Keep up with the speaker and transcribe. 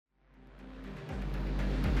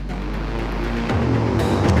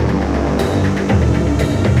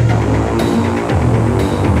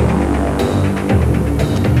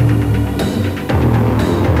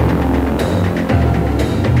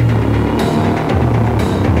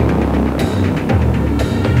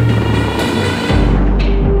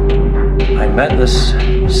met this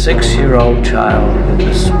 6-year-old child with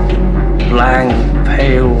this blank,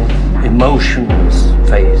 pale, emotionless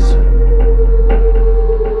face.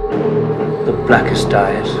 The blackest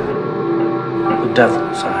eyes, the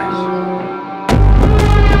devil's eyes.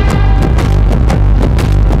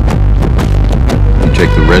 You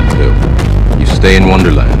take the red pill, you stay in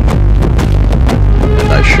Wonderland,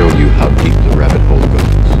 and I show you how deep the rabbit hole goes.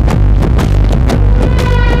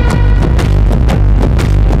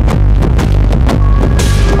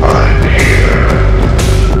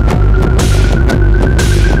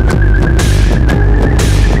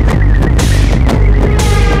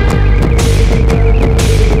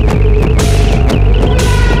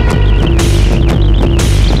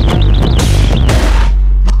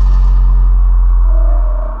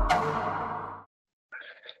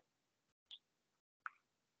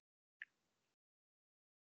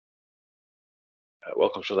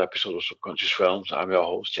 Welcome to the episode of Subconscious Realms. I'm your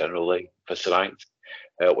host, General Lee. For tonight,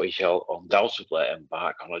 we shall undoubtedly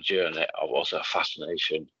embark on a journey of utter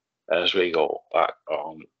fascination as we go back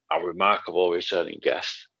on our remarkable returning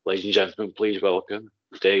guest. Ladies and gentlemen, please welcome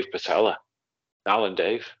Dave Petrella. Alan,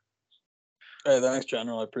 Dave. Hey, thanks,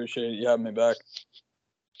 General. I appreciate you having me back.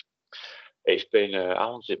 It's been,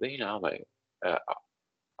 how long's it been now, mate? About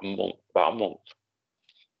a month.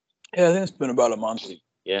 Yeah, I think it's been about a month.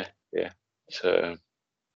 Yeah. So,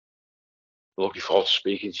 looking forward to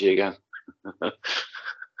speaking to you again.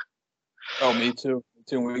 Oh, me too.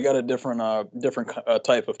 We got a different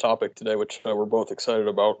type of topic today, which we're both excited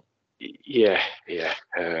about. Yeah.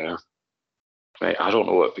 Mate, I don't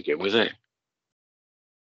know where to begin with it.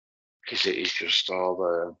 Because it's just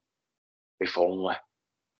all, if only.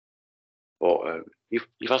 But you've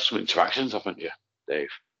had some interactions, haven't you, Dave?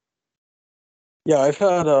 Yeah, I've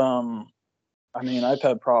had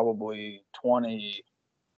probably 20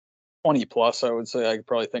 plus, I would say. I could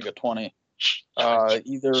probably think of 20.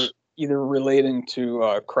 Either relating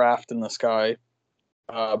to craft in the sky,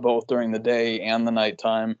 both during the day and the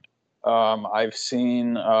nighttime. I've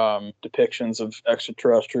seen depictions of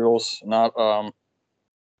extraterrestrials, not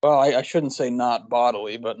I shouldn't say not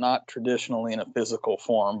bodily, but not traditionally in a physical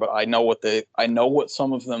form. But I know what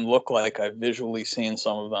some of them look like. I've visually seen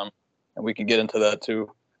some of them, and we can get into that too.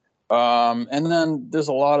 And then there's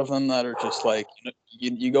a lot of them that are just like,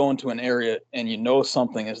 you go into an area and you know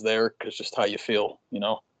something is there because just how you feel,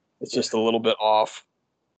 it's just a little bit off.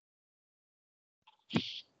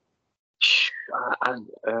 And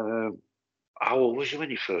how old was you when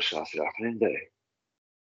you first started happening, Dave?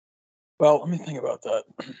 Well, let me think about that.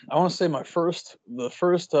 I want to say the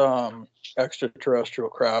first extraterrestrial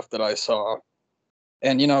craft that I saw,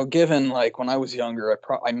 and given like when I was younger,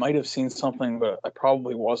 I might have seen something, but I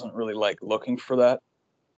probably wasn't really like looking for that,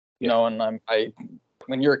 And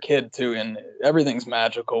when you're a kid too, and everything's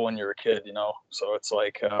magical when you're a kid, So it's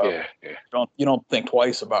like you don't think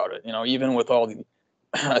twice about it, Even with all the,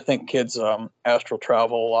 I think kids astral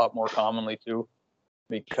travel a lot more commonly too,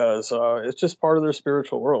 because it's just part of their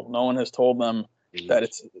spiritual world. No one has told them that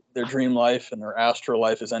it's their dream life and their astral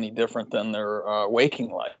life is any different than their waking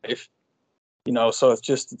life. So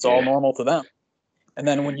it's all normal to them. And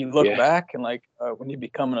then when you look back and like when you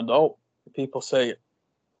become an adult, people say,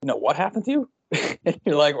 what happened to you? And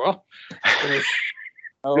you're like, well,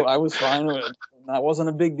 I was fine with it. That wasn't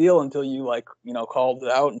a big deal until you called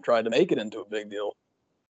it out and tried to make it into a big deal.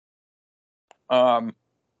 But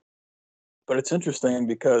it's interesting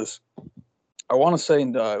because I want to say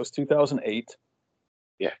it was 2008.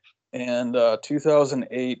 Yeah. And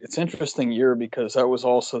 2008, it's an interesting year because that was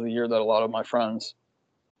also the year that a lot of my friends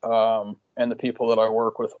and the people that I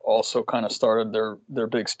work with also kind of started their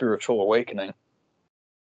big spiritual awakening.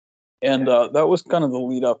 And that was kind of the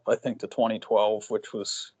lead up, I think, to 2012, which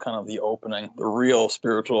was kind of the real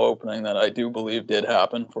spiritual opening that I do believe did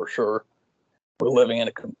happen for sure. We're living in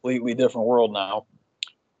a completely different world now.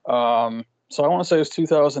 So I want to say it was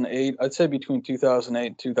 2008. I'd say between 2008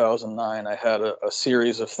 and 2009, I had a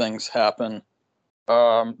series of things happen.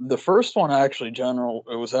 The first one, actually, General,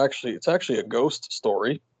 it's actually a ghost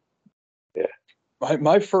story. Yeah.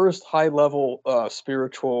 My first high level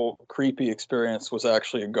spiritual creepy experience was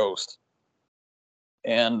actually a ghost.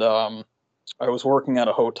 And I was working at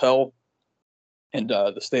a hotel in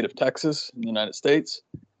the state of Texas in the United States.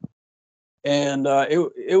 And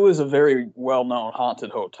it was a very well-known haunted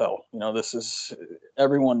hotel.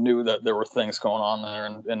 Everyone knew that there were things going on there,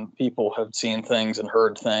 and people had seen things and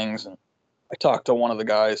heard things. And I talked to one of the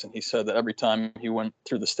guys, and he said that every time he went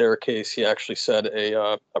through the staircase, he actually said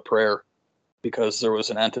a prayer because there was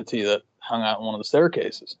an entity that hung out in one of the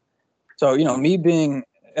staircases. So, me being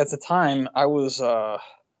at the time, I was at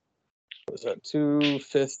 2,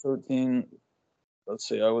 5, 13, let's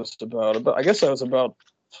see, I was about I guess I was about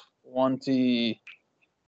 20,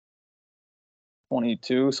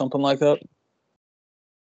 22, something like that.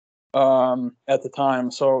 At the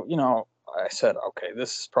time. So, I said, okay,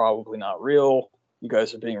 this is probably not real. You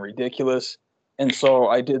guys are being ridiculous. And so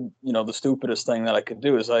I did, the stupidest thing that I could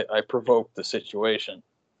do is I provoked the situation,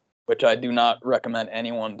 which I do not recommend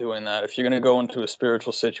anyone doing that. If you're going to go into a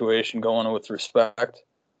spiritual situation, go in with respect,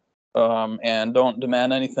 and don't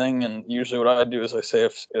demand anything. And usually what I do is I say,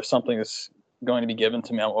 if something is going to be given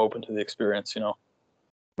to me, I'm open to the experience,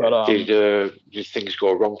 But did things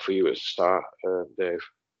go wrong for you at the start, Dave?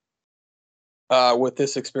 with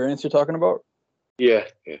this experience you're talking about? Yeah.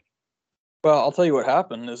 Well, I'll tell you what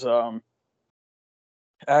happened is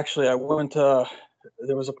actually I went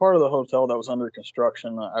there was a part of the hotel that was under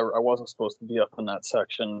construction. I wasn't supposed to be up in that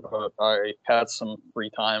section, but I had some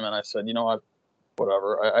free time and I said, you know what,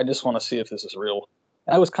 whatever. I just want to see if this is real.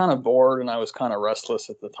 And I was kind of bored and I was kind of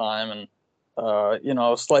restless at the time and I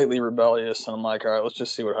was slightly rebellious and I'm like, all right, let's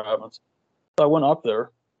just see what happens. So I went up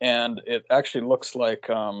there and it actually looks like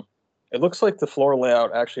the floor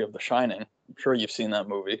layout actually of The Shining. I'm sure you've seen that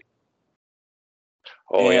movie.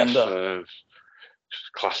 Oh, and, yes.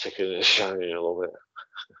 Classic and it's shining. I love it.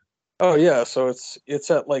 Oh yeah, so it's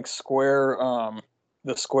at like square,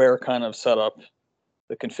 the square kind of setup,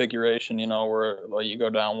 the configuration, where like, you go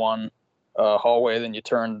down one hallway, then you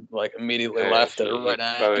turn like immediately left at a right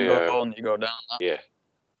angle, and you go down. Yeah.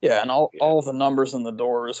 Yeah, and all the numbers in the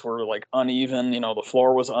doors were like uneven. The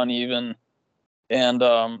floor was uneven, and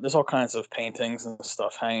there's all kinds of paintings and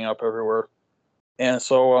stuff hanging up everywhere. And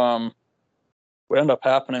so what ended up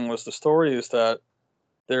happening was the story is that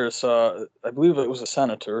there's I believe it was a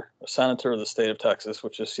senator of the state of Texas,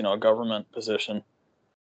 which is a government position.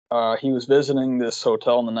 He was visiting this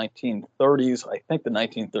hotel in the 1930s, I think the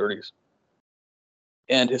 1930s,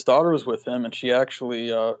 and his daughter was with him, and she actually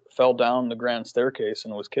fell down the grand staircase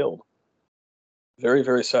and was killed. Very,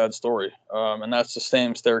 very sad story. And that's the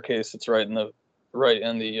same staircase that's right in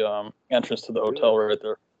the entrance to the hotel right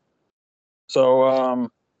there. So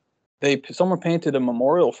someone painted a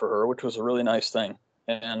memorial for her, which was a really nice thing.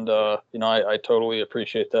 And, I totally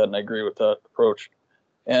appreciate that and I agree with that approach.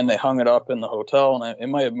 And they hung it up in the hotel, and it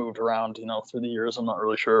might have moved around, through the years. I'm not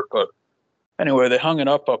really sure. But anyway, they hung it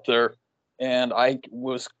up there, and I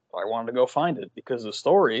wanted to go find it because the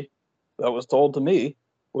story that was told to me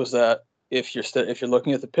was that if you're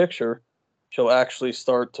looking at the picture, she'll actually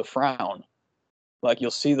start to frown. Like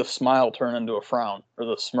you'll see the smile turn into a frown, or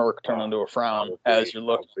the smirk turn into a frown as you're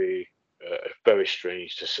looking. That would be very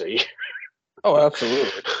strange to see. Oh,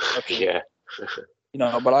 absolutely. Yeah.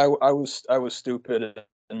 But I was stupid,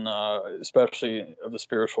 and especially of the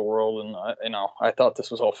spiritual world, and I thought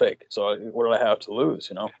this was all fake. So what did I have to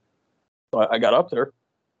lose? So I got up there,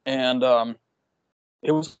 and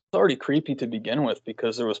it was already creepy to begin with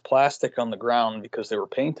because there was plastic on the ground because they were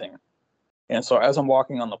painting, and so as I'm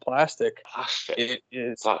walking on the plastic, it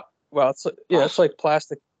is it's like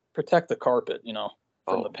plastic protect the carpet,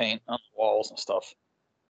 from the paint on the walls and stuff.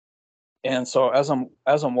 And so as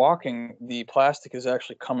I'm walking, the plastic is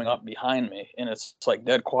actually coming up behind me, and it's like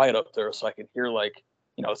dead quiet up there, so I could hear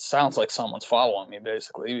it sounds like someone's following me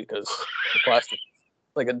basically because the plastic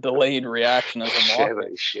like a delayed reaction as I'm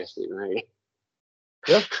walking.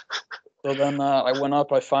 Yep. So then I went up.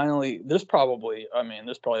 There's probably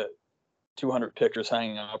 200 pictures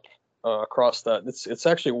hanging up across that. It's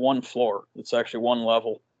actually one floor. It's actually one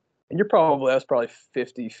level, and that's probably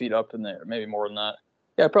 50 feet up in there, maybe more than that.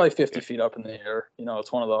 Yeah, probably 50 feet up in the air.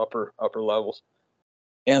 It's one of the upper levels.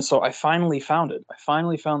 And so I finally found it. I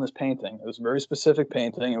finally found this painting. It was a very specific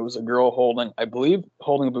painting. It was a girl holding a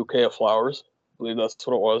bouquet of flowers. I believe that's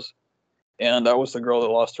what it was. And that was the girl that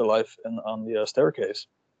lost her life on the staircase.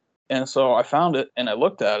 And so I found it and I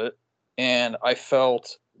looked at it and I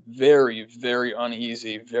felt very, very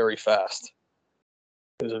uneasy very fast.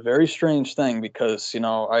 It was a very strange thing because,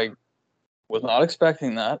 I was not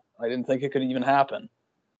expecting that. I didn't think it could even happen.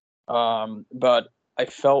 But I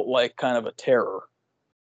felt like kind of a terror.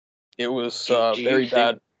 It was very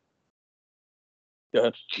bad. Go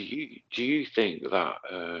ahead. Do you think that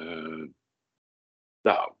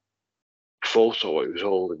that photo it was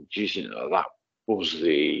holding? Do you think that was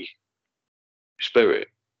the spirit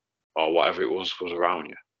or whatever it was around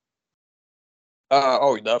you?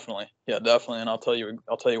 Oh, definitely. Yeah, definitely. And I'll tell you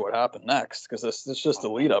what happened next because this is just the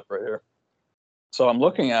lead up right here. So I'm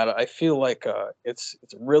looking at it. I feel like it's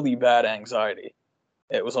really bad anxiety.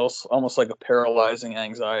 It was also almost like a paralyzing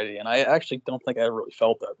anxiety, and I actually don't think I ever really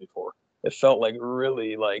felt that before. It felt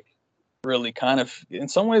really kind of, in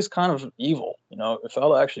some ways, kind of evil. It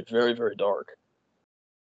felt actually very, very dark.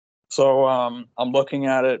 So I'm looking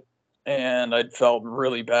at it, and I felt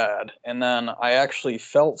really bad. And then I actually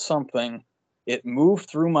felt something. It moved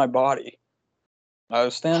through my body. I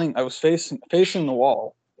was facing the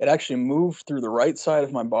wall. It actually moved through the right side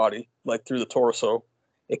of my body, like through the torso.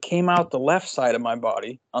 It came out the left side of my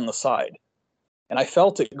body on the side. And I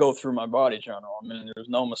felt it go through my body, General. I mean, there's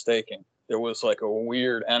no mistaking. There was like a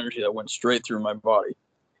weird energy that went straight through my body.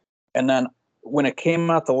 And then when it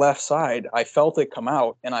came out the left side, I felt it come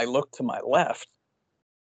out, and I looked to my left,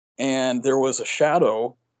 and there was a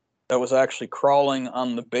shadow that was actually crawling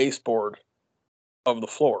on the baseboard of the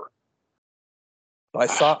floor. I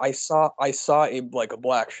saw a like a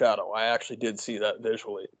black shadow. I actually did see that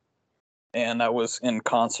visually, and that was in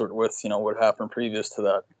concert with what happened previous to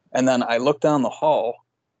that. And then I looked down the hall,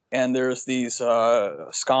 and there's these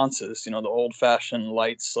sconces, the old-fashioned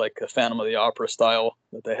lights, like a Phantom of the Opera style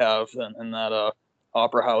that they have in that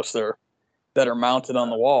opera house there, that are mounted on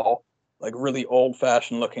the wall, like really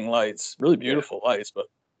old-fashioned looking lights, really beautiful lights. But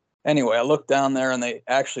anyway, I looked down there, and they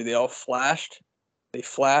all flashed. They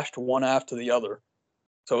flashed one after the other.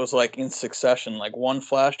 So it was like in succession, like one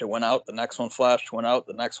flashed, it went out, the next one flashed, went out,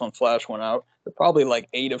 the next one flashed, went out. There were probably like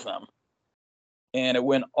 8 of them. And it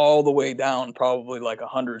went all the way down, probably like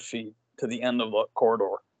 100 feet to the end of the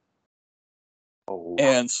corridor. Oh.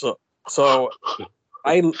 And so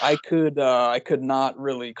I could not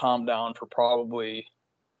really calm down for probably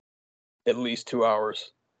at least 2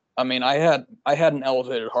 hours. I mean, I had an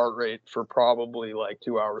elevated heart rate for probably like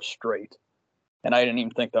 2 hours straight, and I didn't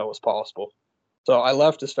even think that was possible. So I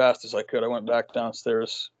left as fast as I could. I went back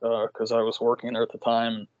downstairs because I was working there at the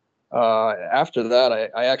time. After that,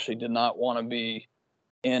 I actually did not want to be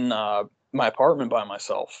in my apartment by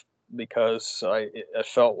myself, because I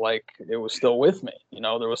felt like it was still with me.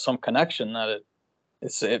 There was some connection that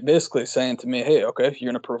it's basically saying to me, hey, okay, if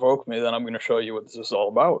you're going to provoke me, then I'm going to show you what this is all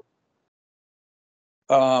about.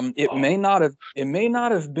 It may not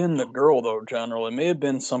have been the girl, though, General. It may have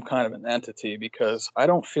been some kind of an entity, because I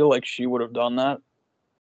don't feel like she would have done that.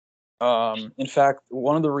 In fact,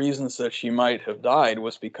 one of the reasons that she might have died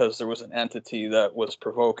was because there was an entity that was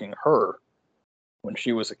provoking her when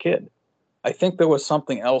she was a kid. I think there was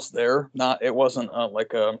something else there. It wasn't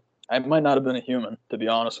I might not have been a human, to be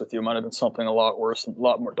honest with you. It might have been something a lot worse, a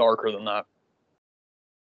lot more darker than that.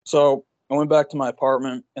 So I went back to my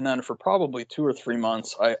apartment, and then for probably 2 or 3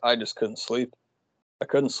 months, I just couldn't sleep. I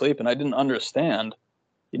couldn't sleep, and I didn't understand.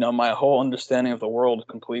 My whole understanding of the world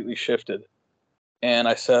completely shifted. And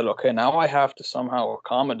I said, okay, now I have to somehow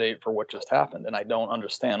accommodate for what just happened, and I don't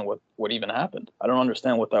understand what even happened. I don't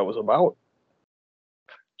understand what that was about.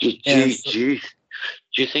 Do you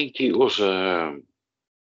think it was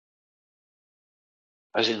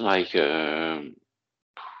as in like a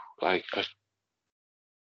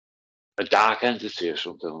dark entity or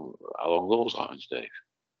something along those lines, Dave?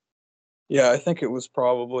 Yeah, I think it was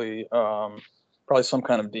probably some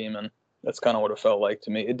kind of demon. That's kind of what it felt like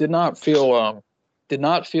to me. It did not feel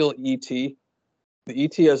ET. The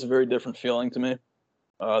ET has a very different feeling to me.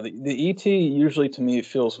 The ET usually to me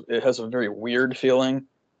it has a very weird feeling,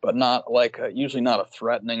 but not like usually not a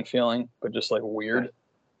threatening feeling, but just like weird.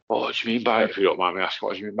 What do you mean by, if you don't mind me asking,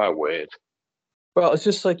 what do you mean by weird? Well, it's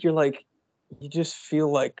just like you just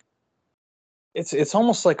feel like it's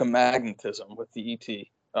almost like a magnetism with the ET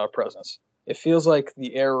presence. It feels like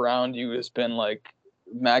the air around you has been like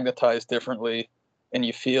magnetized differently, and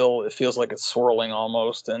it feels like it's swirling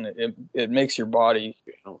almost, and it makes your body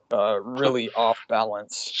really off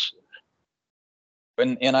balance.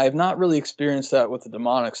 And I have not really experienced that with the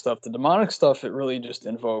demonic stuff. The demonic stuff, it really just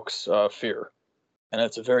invokes fear, and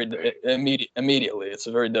it's immediately. It's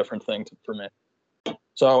a very different thing for me.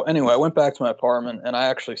 So anyway, I went back to my apartment, and I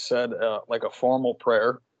actually said like a formal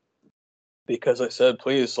prayer, because I said,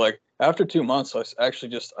 please, like after 2 months, I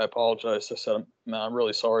apologized. I said, man, I'm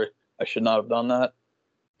really sorry. I should not have done that.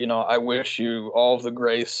 I wish you all of the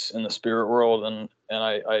grace in the spirit world, and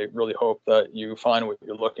I really hope that you find what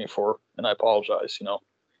you're looking for, and I apologize,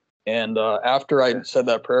 And after I said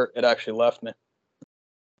that prayer, it actually left me,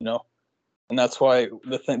 and that's why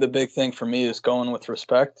the big thing for me is going with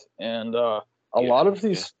respect. And a lot of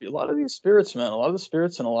these spirits, man, a lot of the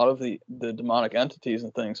spirits and a lot of the demonic entities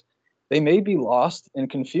and things, they may be lost and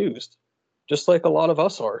confused, just like a lot of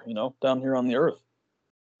us are, down here on the earth.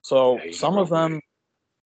 So some of them,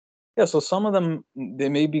 they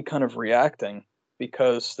may be kind of reacting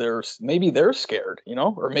because they're scared,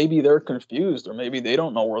 or maybe they're confused, or maybe they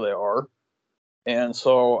don't know where they are. And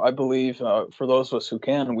so I believe for those of us who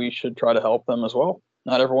can, we should try to help them as well.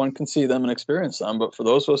 Not everyone can see them and experience them, but for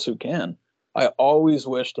those of us who can, I always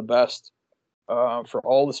wish the best for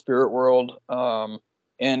all the spirit world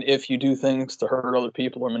And if you do things to hurt other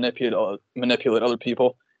people or manipulate other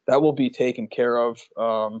people, that will be taken care of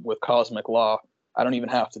with cosmic law. I don't even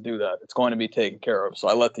have to do that. It's going to be taken care of. So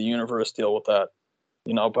I let the universe deal with that,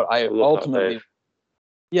 But I ultimately,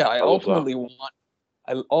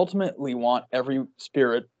 I ultimately want every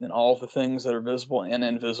spirit and all the things that are visible and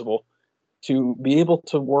invisible to be able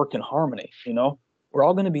to work in harmony. We're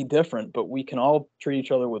all going to be different, but we can all treat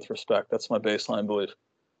each other with respect. That's my baseline belief.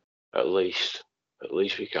 At least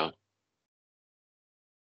we can.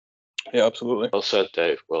 Yeah, absolutely. Well said,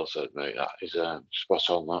 Dave. Well said, mate. That is spot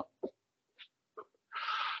on, that.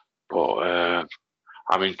 But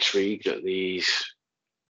I'm intrigued at these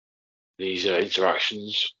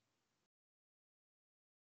interactions.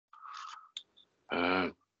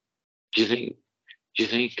 Do you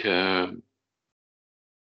think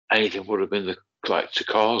anything would have been to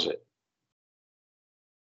cause it?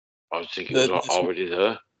 I think it was already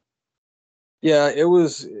there. Yeah,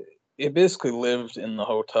 it basically lived in the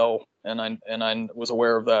hotel, and I was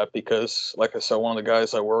aware of that because, like I said, one of the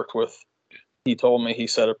guys I worked with, he told me he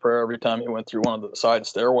said a prayer every time he went through one of the side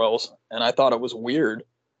stairwells, and I thought it was weird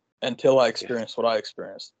until I experienced what I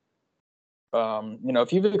experienced.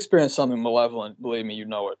 If you've experienced something malevolent, believe me, you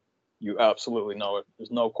know it. You absolutely know it.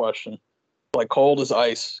 There's no question. Like cold as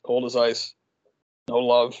ice, no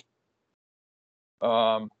love.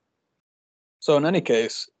 So in any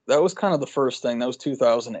case, that was kind of the first thing. That was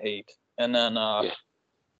 2008. And then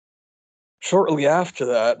shortly after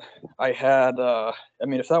that, I had,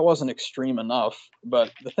 if that wasn't extreme enough,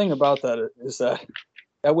 but the thing about that is that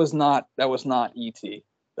was not ET.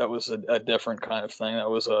 That was a different kind of thing. That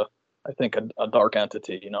was I think a dark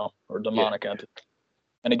entity, or demonic entity.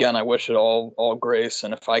 And again, I wish it all grace.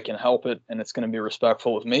 And if I can help it and it's going to be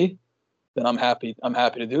respectful of me, then I'm happy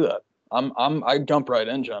to do that. I jump right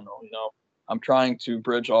in general, I'm trying to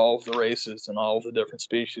bridge all of the races and all of the different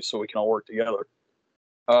species so we can all work together.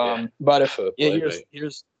 But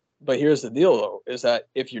here's the deal though, is that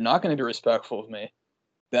if you're not going to be respectful of me,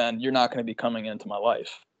 then you're not going to be coming into my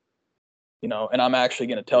life, and I'm actually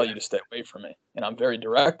going to tell you to stay away from me. And I'm very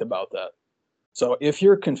direct about that. So if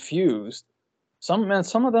you're confused, some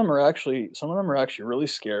of them are actually really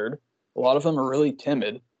scared. A lot of them are really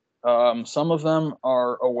timid. Some of them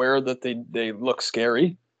are aware that they look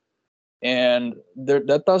scary. And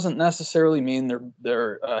that doesn't necessarily mean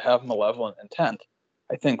they're have malevolent intent.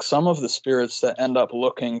 I think some of the spirits that end up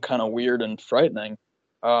looking kind of weird and frightening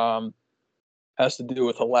has to do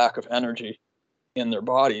with a lack of energy in their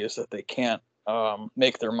body, is that they can't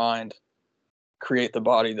make their mind create the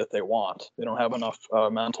body that they want. They don't have enough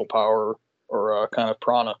mental power or kind of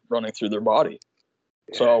prana running through their body.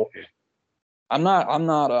 So I don't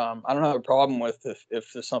have a problem with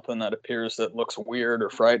if there's something that appears that looks weird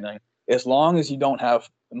or frightening, as long as you don't have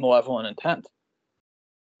malevolent intent.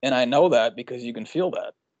 And I know that because you can feel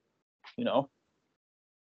that,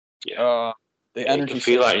 Yeah. The energy. You can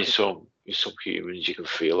feel that in some humans. You can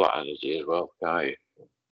feel that energy as well, can't you?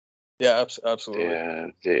 Yeah, absolutely. Yeah,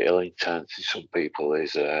 the ill intent in some people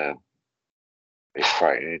is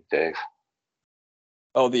frightening, Dave.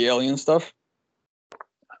 Oh, the alien stuff.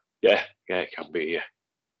 Yeah, it can be. Yeah.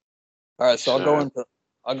 All right, so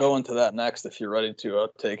I'll go into that next if you're ready to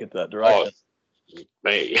take it that direction. Oh,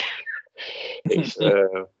 mate, it's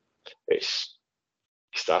it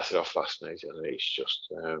started off fascinating, and it's just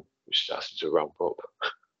starting to ramp up.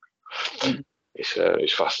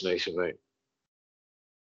 It's fascinating, mate.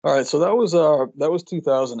 All right, so that was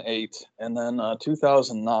 2008, and then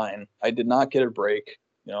 2009. I did not get a break.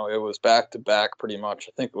 It was back to back pretty much.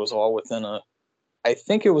 I think it was all within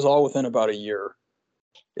about a year.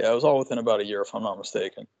 Yeah, it was all within about a year, if I'm not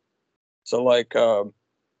mistaken. So like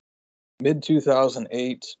mid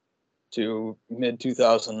 2008 to mid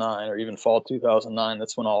 2009, or even fall 2009,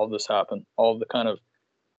 that's when all of this happened. All of the kind of,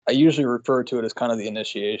 I usually refer to it as kind of the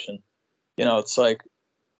initiation. It's like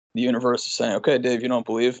the universe is saying, okay, Dave, you don't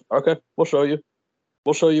believe? Okay, we'll show you.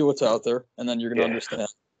 We'll show you what's out there, and then you're going to understand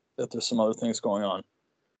that there's some other things going on.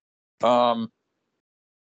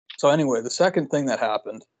 So anyway, the second thing that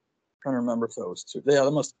happened, I'm trying to remember if that was two. Yeah,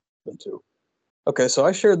 that must have been two. Okay, so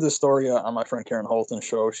I shared this story on my friend Karen Holton's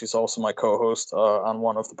show. She's also my co-host on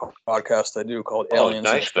one of the podcasts I do called Aliens.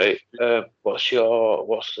 Oh, nice, mate.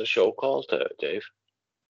 What's the show called, Dave?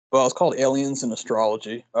 Well, it's called Aliens in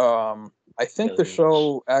Astrology. I think the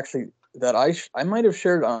show actually that I might have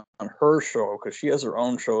shared on her show, because she has her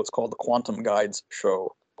own show. It's called the Quantum Guides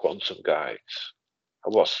Show. Quantum Guides.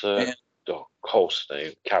 And what's the host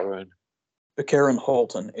name? Karen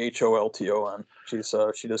Holton, Holton.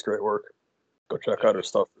 She does great work. Go check out her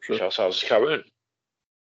stuff for sure. Shouts out to Karen.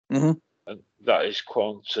 Mm-hmm. And that is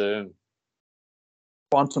Quantum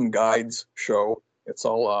Quantum Guides show. It's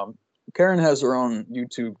all Karen has her own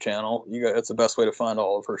YouTube channel. It's the best way to find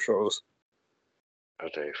all of her shows. Oh,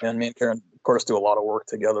 Dave. And me and Karen, of course, do a lot of work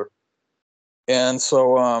together. And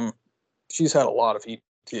so she's had a lot of ET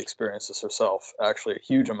experiences herself, actually a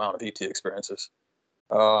huge amount of ET experiences.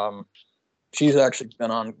 She's actually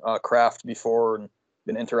been on craft before and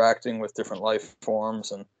been interacting with different life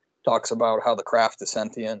forms and talks about how the craft is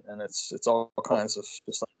sentient, and it's all kinds of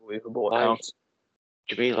just unbelievable accounts.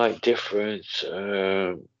 Do you mean like different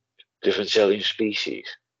alien species?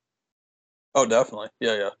 Oh, definitely.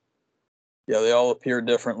 Yeah. They all appear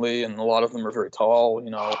differently, and a lot of them are very tall.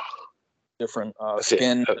 Different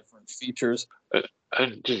skin, different features.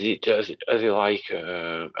 And are they like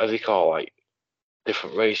are they called like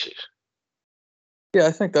different races? Yeah,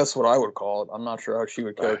 I think that's what I would call it. I'm not sure how she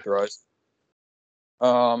would characterize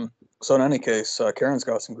it. So in any case, Karen's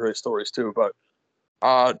got some great stories too.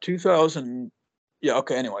 But 2000, yeah,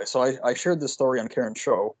 okay. Anyway, so I shared this story on Karen's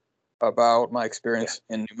show about my experience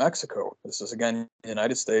in New Mexico. This is again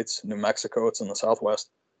United States, New Mexico. It's in the Southwest,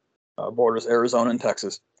 borders Arizona and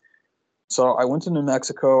Texas. So I went to New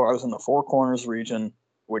Mexico. I was in the Four Corners region,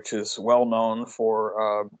 which is well known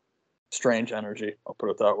for strange energy. I'll put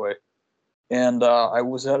it that way. And I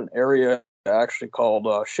was at an area actually called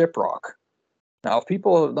Shiprock. Now, if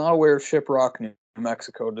people are not aware of Shiprock, New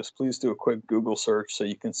Mexico, just please do a quick Google search so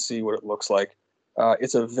you can see what it looks like.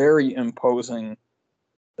 It's a very imposing,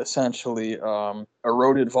 essentially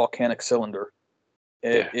eroded volcanic cylinder.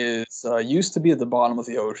 It is used to be at the bottom of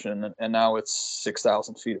the ocean, and now it's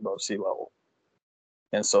 6,000 feet above sea level.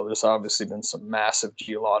 And so there's obviously been some massive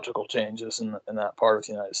geological changes in that part of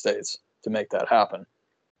the United States to make that happen.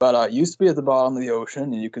 But it used to be at the bottom of the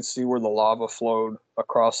ocean, and you could see where the lava flowed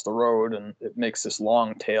across the road, and it makes this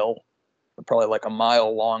long tail, probably like a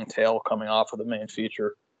mile-long tail coming off of the main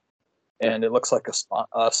feature. And it looks like a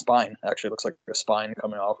spine. Actually, it looks like a spine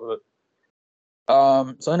coming off of it.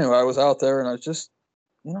 So anyway, I was out there, and I just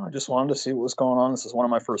wanted to see what was going on. This is one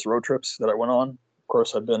of my first road trips that I went on. Of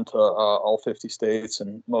course, I've been to all 50 states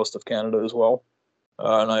and most of Canada as well.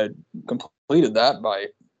 And I completed that by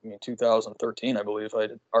 2013, I believe. I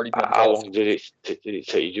had already been. How long did it take you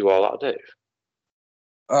to do all that, Dave?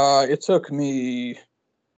 It took me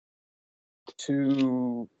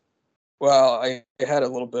I had a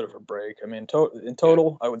little bit of a break. I mean, in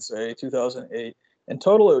total, I would say 2008. In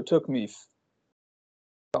total, it took me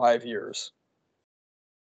 5 years.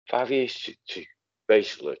 5 years to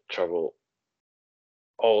basically travel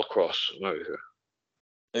all across America.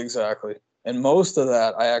 Exactly. And most of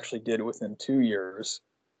that I actually did within 2 years.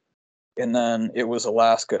 And then it was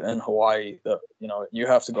Alaska and Hawaii that, you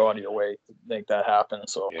have to go out of your way to make that happen.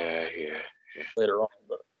 So yeah. later on.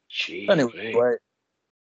 But Jeez, anyway,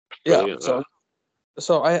 yeah.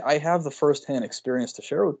 So I have the firsthand experience to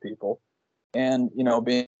share with people. And,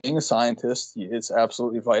 being a scientist, it's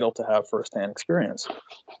absolutely vital to have firsthand experience.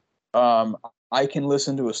 I can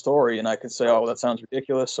listen to a story and I could say, oh, that sounds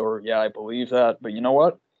ridiculous, or yeah, I believe that. But you know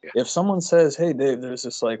what? Yeah. If someone says, hey, Dave, there's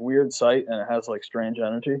this like weird site and it has like strange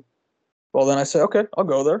energy, well, then I say, okay, I'll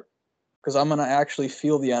go there because I'm going to actually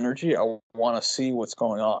feel the energy. I want to see what's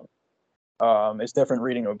going on. It's different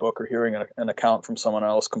reading a book or hearing an account from someone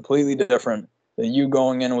else, completely different than you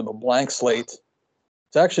going in with a blank slate.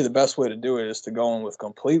 It's actually the best way to do it is to go in with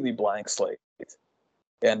completely blank slate.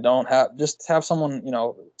 And just have someone,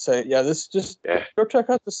 say, go check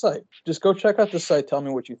out the site. Just go check out the site. Tell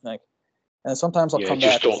me what you think. And sometimes I'll come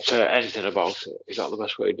back. Just don't say anything about it. Is that the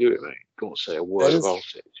best way to do it, mate? Don't say a word about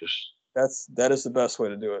it. That is the best way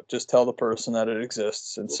to do it. Just tell the person that it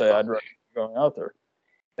exists and say, I'd recommend going out there.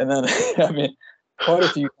 And then, I mean, quite a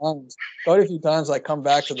few times I come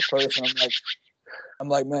back to the person. I'm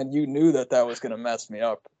like, man, you knew that was going to mess me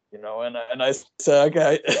up, and I say,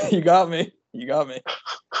 okay, you got me.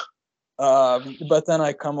 But then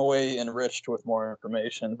I come away enriched with more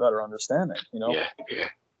information, better understanding, Yeah.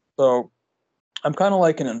 So I'm kind of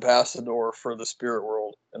like an ambassador for the spirit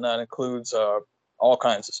world, and that includes all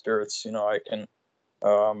kinds of spirits. I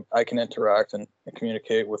can interact and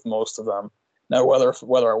communicate with most of them. Now, whether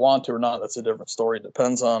I want to or not, that's a different story. It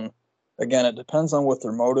depends on what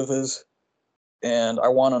their motive is. And I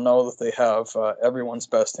want to know that they have everyone's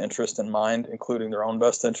best interest in mind, including their own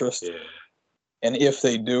best interest. Yeah. And if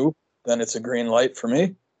they do, then it's a green light for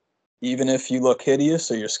me. Even if you look hideous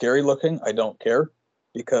or you're scary looking, I don't care,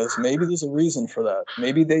 because maybe there's a reason for that.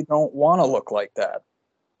 Maybe they don't want to look like that.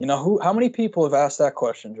 How many people have asked that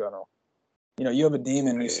question, General? You have a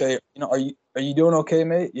demon, you say, are you doing okay,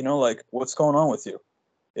 mate? Like, what's going on with you?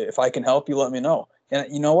 If I can help you, let me know.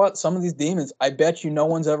 And you know what? Some of these demons, I bet you no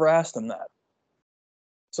one's ever asked them that.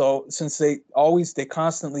 So since they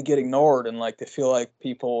constantly get ignored and like they feel like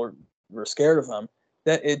people are scared of them,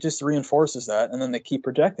 that it just reinforces that, and then they keep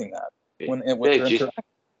projecting that with Yeah, their interaction.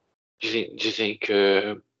 do you think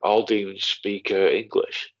all demons speak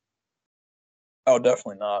English? Oh,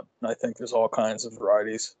 definitely not. I think there's all kinds of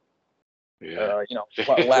varieties. Yeah.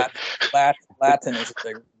 Latin is a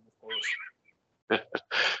big one, of course.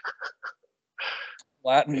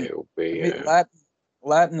 Latin, It'll be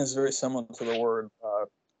Latin is very similar to the word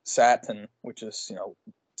Satan, which is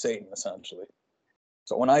Satan essentially.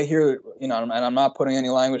 So when I hear and I'm not putting any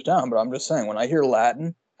language down, but I'm just saying when I hear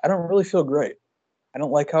Latin, I don't really feel great. I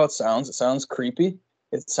don't like how it sounds. It sounds creepy.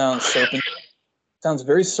 It sounds sounds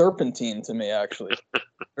very serpentine to me, actually.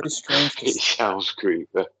 Very strange to it sounds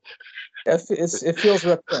creepy. It feels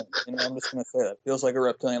reptilian. I'm just going to say that. It feels like a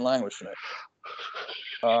reptilian language to me.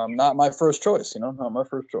 Not my first choice, not my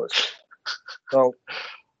first choice. So,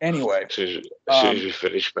 anyway. As soon as we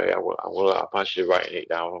finish, mate, I'm actually writing it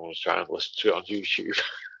down. I'm going to try and listen to it on YouTube.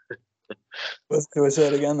 Can I say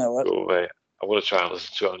it again? That what? Cool, mate. I'm going to try and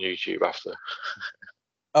listen to it on YouTube after.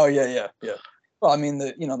 Oh, yeah. Well, I mean,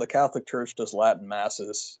 the Catholic Church does Latin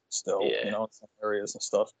masses still, in some areas and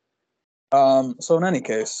stuff. So in any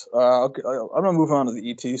case, I'm gonna move on to the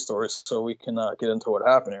ET story so we can get into what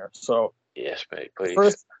happened here. So yes, mate,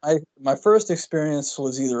 please. My first experience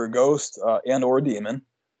was either a ghost and or demon.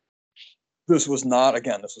 This was not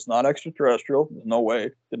extraterrestrial. There's no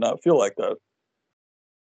way. Did not feel like that.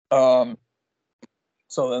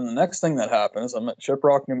 So then the next thing that happened is I'm at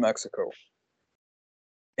Shiprock, New Mexico,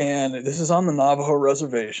 and this is on the Navajo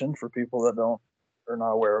reservation for people that are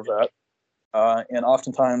not aware of that. And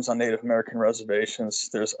oftentimes on Native American reservations,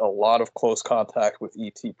 there's a lot of close contact with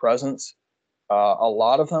ET presence. A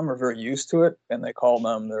lot of them are very used to it, and they call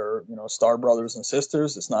them their, star brothers and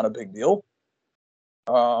sisters. It's not a big deal.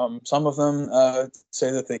 Some of them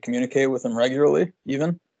say that they communicate with them regularly,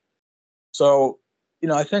 even. So,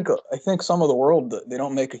 I think some of the world, they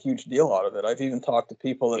don't make a huge deal out of it. I've even talked to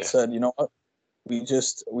people that said, you know what,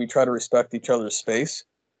 we try to respect each other's space.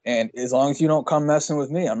 And as long as you don't come messing with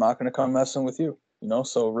me, I'm not going to come messing with you.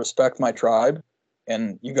 So respect my tribe,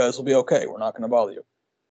 and you guys will be okay. We're not going to bother you.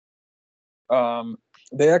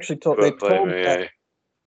 They actually told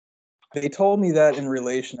me that in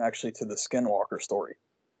relation actually to the Skinwalker story.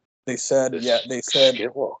 They said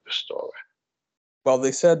Skinwalker story. Well,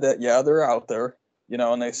 they said that they're out there,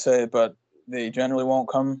 and they say, but they generally won't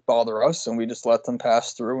come bother us, and we just let them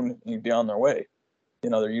pass through and be on their way.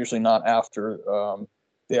 They're usually not after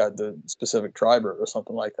the specific tribe or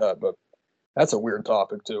something like that. But that's a weird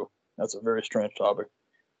topic too. That's a very strange topic.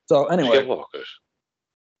 So anyway, Skinwalkers.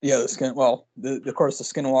 Yeah, of course, the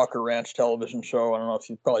Skinwalker Ranch television show. I don't know if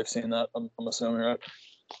you've probably seen that. I'm assuming, right?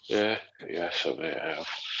 Yeah, certainly I have.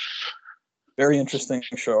 Very interesting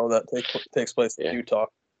show that takes place in Utah,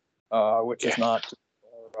 which is not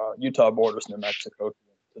Utah borders New Mexico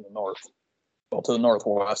to the north. Well, to the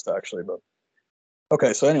northwest actually, but.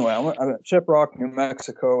 Okay, so anyway, I'm at Shiprock, New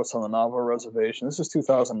Mexico. It's on the Navajo reservation. This is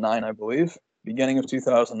 2009, I believe. Beginning of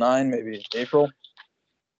 2009, maybe April.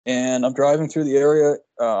 And I'm driving through the area.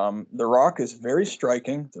 The rock is very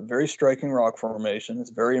striking. It's a very striking rock formation.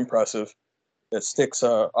 It's very impressive. It sticks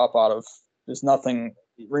up out of, there's nothing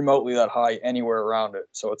remotely that high anywhere around it.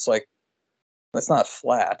 So it's like, it's not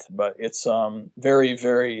flat, but it's very,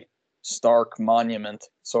 very stark monument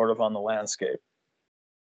sort of on the landscape.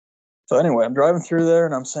 So anyway, I'm driving through there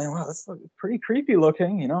and I'm saying, wow, that's pretty creepy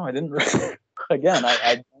looking. I didn't really, again,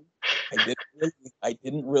 I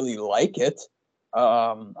didn't really like it.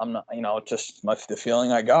 I'm not, just the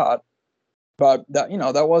feeling I got, but that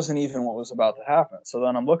wasn't even what was about to happen. So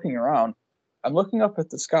then I'm looking around, I'm looking up at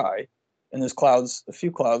the sky, and there's a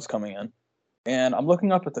few clouds coming in, and I'm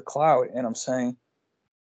looking up at the cloud and I'm saying,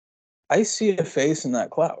 I see a face in that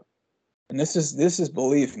cloud, and this is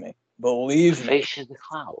believe me, face in the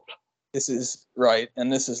cloud. This is right,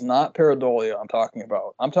 and this is not pareidolia I'm talking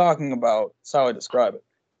about. That's how I describe it.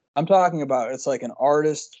 I'm talking about it's like an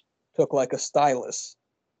artist took like a stylus,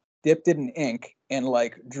 dipped it in ink, and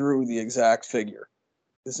like drew the exact figure.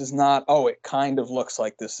 This is not, it kind of looks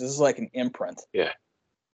like this. This is like an imprint. Yeah.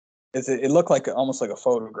 It looked like almost like a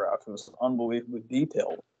photograph. It was unbelievably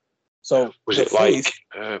detailed. So was it face,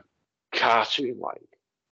 like cartoon like?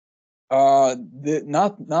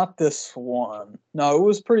 Not this one. No, it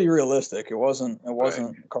was pretty realistic. It wasn't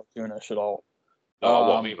cartoonish at all. No,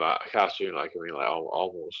 what I mean by cartoon like, I mean like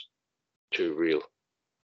almost too real.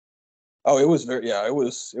 Oh, it was very, it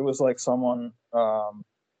was like someone,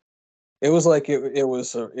 it was like it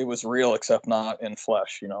was real, except not in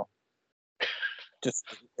flesh, just,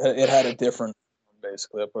 it had a different,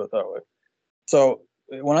 basically, I'll put it that way. So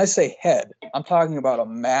when I say head, I'm talking about a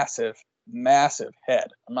massive, massive head.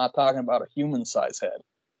 I'm not talking about a human-sized head.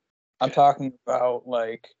 I'm talking about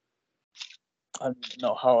like, I don't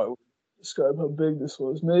know how I would describe how big this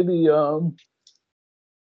was. Maybe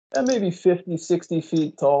maybe 50, 60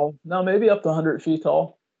 feet tall. No, maybe up to 100 feet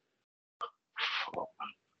tall.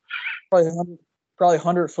 Probably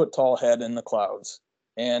 100-foot tall head in the clouds.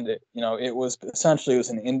 And it was essentially, it was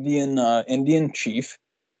an Indian chief,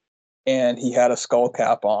 and he had a skull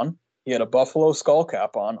cap on. He had a buffalo skull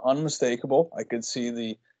cap on, unmistakable. I could see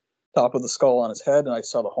the top of the skull on his head, and I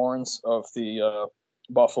saw the horns of the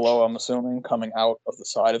buffalo, I'm assuming, coming out of the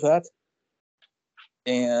side of that.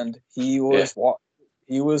 And he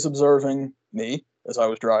was observing me as I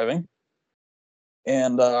was driving.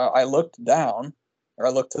 And I looked down, or I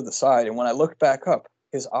looked to the side, and when I looked back up,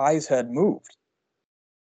 his eyes had moved.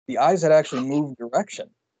 The eyes had actually moved direction.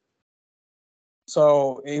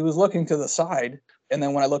 So he was looking to the side, and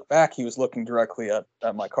then when I looked back, he was looking directly at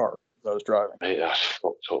my car as I was driving. Hey, that's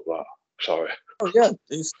fucked up, that. Sorry. Oh, yeah.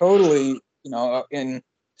 It's totally, and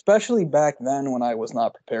especially back then when I was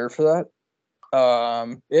not prepared for that,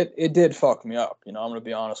 it did fuck me up. I'm going to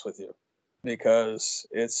be honest with you, because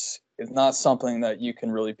it's not something that you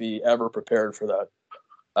can really be ever prepared for that.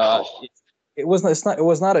 It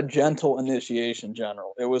was not a gentle initiation,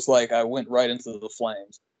 General. It was like I went right into the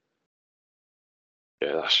flames.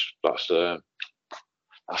 Yeah, that's okay.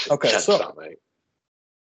 Intense, So that, mate.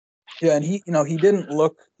 Yeah, and he didn't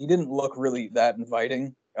look really that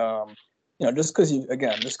inviting. Just because you've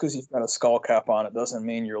got a skull cap on, it doesn't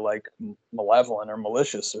mean you're like malevolent or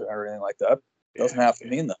malicious or anything like that. It doesn't have to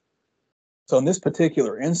mean that. So in this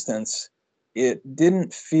particular instance, it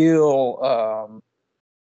didn't feel.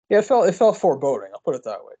 It felt foreboding. I'll put it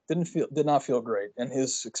that way. Did not feel great, and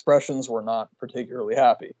his expressions were not particularly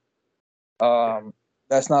happy.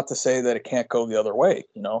 That's not to say that it can't go the other way.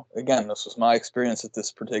 Again, this was my experience at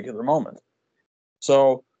this particular moment.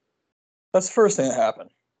 So that's the first thing that happened.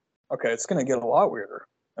 Okay, it's going to get a lot weirder.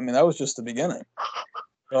 I mean, that was just the beginning.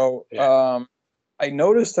 So I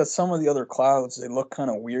noticed that some of the other clouds, they look kind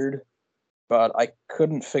of weird, but I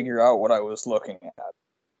couldn't figure out what I was looking at.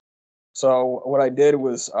 So what I did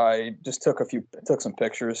was I just took some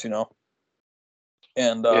pictures,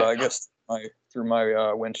 and I guess through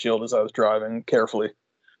my windshield as I was driving carefully,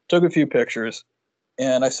 took a few pictures,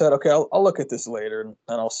 and I said, okay, I'll look at this later, and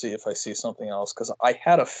I'll see if I see something else, because I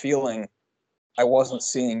had a feeling I wasn't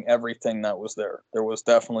seeing everything that was there. There was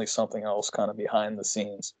definitely something else kind of behind the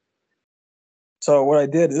scenes. So what I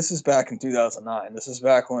did, this is back in 2009. This is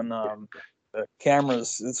back when the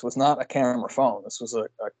cameras, this was not a camera phone. This was a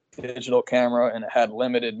digital camera, and it had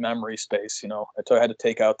limited memory space. I had to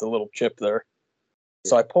take out the little chip there.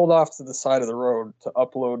 So I pulled off to the side of the road to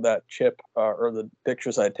upload that chip or the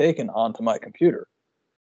pictures I had taken onto my computer.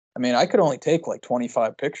 I mean, I could only take like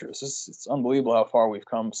 25 pictures. It's unbelievable how far we've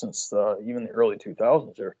come since even the early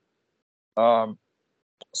 2000s here.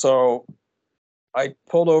 So I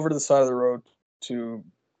pulled over to the side of the road to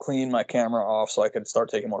clean my camera off so I could start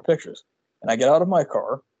taking more pictures. And I get out of my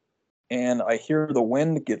car, and I hear the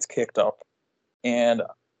wind gets kicked up, and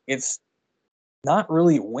it's not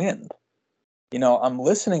really wind. I'm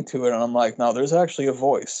listening to it, and I'm like, no, there's actually a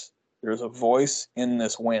voice. There's a voice in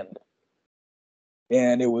this wind.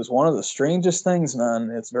 And it was one of the strangest things, man.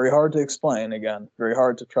 It's very hard to explain, again, very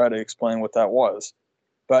hard to try to explain what that was.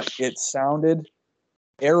 But it sounded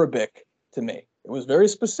Arabic to me. It was very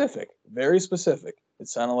specific, very specific. It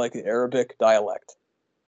sounded like the Arabic dialect.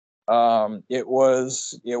 It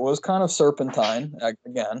was kind of serpentine.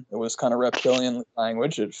 Again, it was kind of reptilian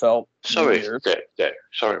language. It felt weird.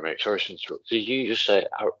 Sorry, mate. Sorry to interrupt. Did you just say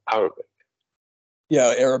Arabic?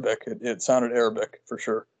 Yeah, Arabic. It sounded Arabic for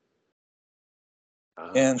sure.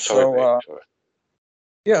 And sorry.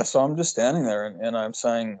 so I'm just standing there, and I'm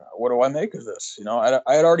saying, what do I make of this? I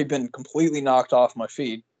had already been completely knocked off my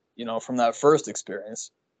feet, from that first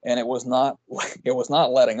experience, and it was not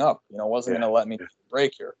letting up. It wasn't going to let me take a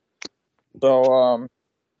break here. So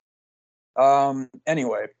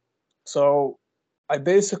anyway, so I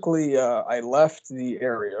basically I left the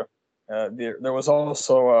area. There was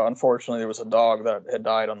also unfortunately there was a dog that had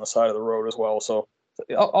died on the side of the road as well. So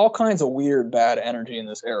all kinds of weird bad energy in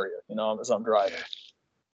this area, as I'm driving.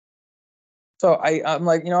 So I'm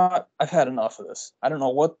like, I've had enough of this. I don't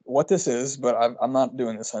know what this is, but I'm not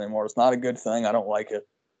doing this anymore. It's not a good thing. I don't like it.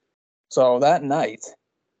 So that night,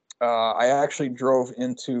 I actually drove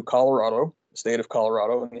into Colorado, the state of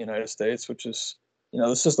Colorado in the United States, which is,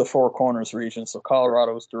 this is the Four Corners region. So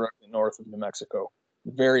Colorado is directly north of New Mexico,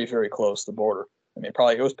 very, very close to the border. I mean,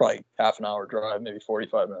 it was probably half an hour drive, maybe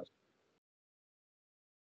 45 minutes.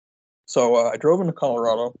 So I drove into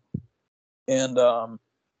Colorado, and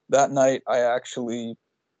that night I actually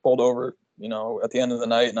pulled over, at the end of the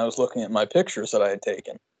night, and I was looking at my pictures that I had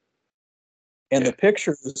taken. And the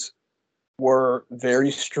pictures were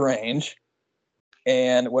very strange.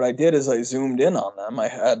 And what I did is I zoomed in on them. I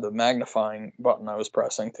had the magnifying button I was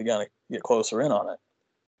pressing to kind of get closer in on it.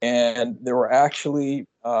 And there were actually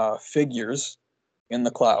figures in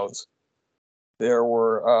the clouds. There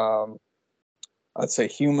were, I'd say,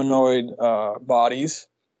 humanoid bodies,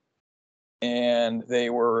 and they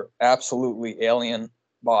were absolutely alien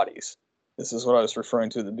bodies. This is what I was referring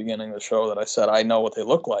to at the beginning of the show, that I said I know what they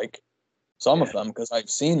look like, some of them, because I've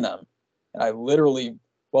seen them. And I literally,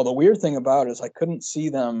 well, the weird thing about it is I couldn't see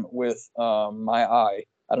them with my eye.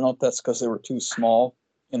 I don't know if that's because they were too small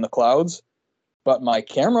in the clouds, but my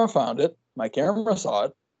camera found it. My camera saw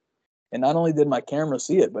it. And not only did my camera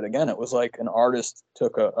see it, but again, it was like an artist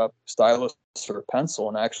took a stylus or a pencil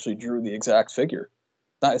and actually drew the exact figure.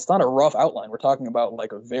 It's not a rough outline. We're talking about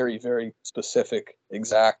like a very, very specific,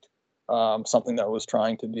 exact something that was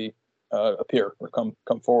trying to be appear or come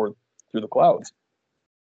forward through the clouds.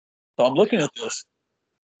 So I'm looking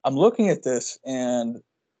at this, and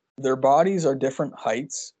their bodies are different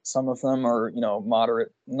heights. Some of them are,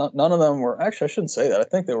 moderate. None of them were, actually, I shouldn't say that. I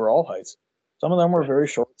think they were all heights. Some of them were very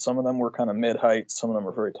short. Some of them were kind of mid-height. Some of them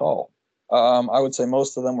were very tall. I would say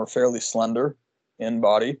most of them were fairly slender in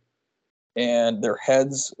body, and their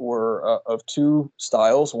heads were of two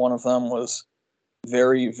styles. One of them was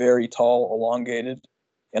very, very tall, elongated.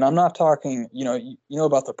 And I'm not talking, you know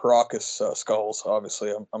about the Paracas skulls,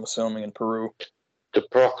 obviously, I'm assuming in Peru. The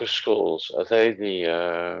Paracas skulls, are they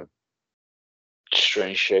the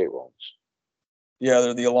strange shaped ones? Yeah,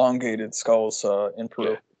 they're the elongated skulls in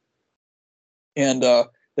Peru. Yeah. And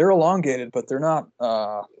they're elongated, but they're not,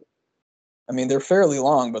 they're fairly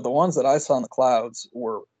long, but the ones that I saw in the clouds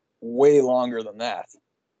were way longer than that.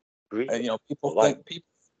 Really? People like, think people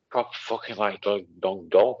proper fucking like dome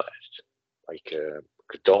like a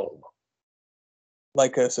dome.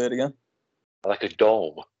 Like, say it again. Like a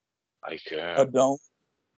dome. Like a dome.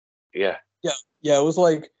 Yeah. Yeah. It was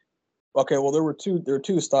like, okay. Well, there were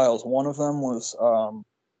two styles. One of them was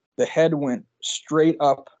the head went straight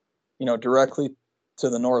up, directly to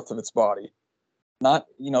the north of its body. Not,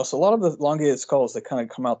 so a lot of the elongated skulls, they kind of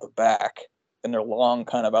come out the back, and they're long,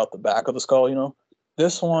 kind of out the back of the skull.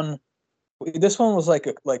 This one was like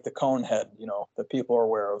the cone head, that people are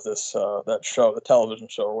aware of. This that show, the television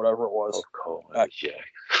show or whatever it was. Oh, yeah.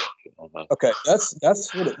 Okay, that's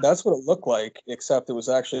what it looked like, except it was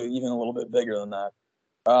actually even a little bit bigger than that.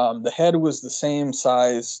 The head was the same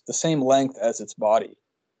size, the same length as its body.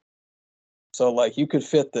 So like you could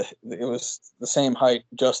fit it was the same height,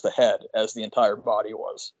 just the head, as the entire body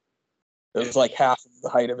was. It was like half of the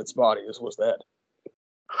height of its body was the head.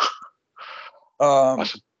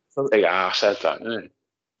 So big ass head, that, isn't it?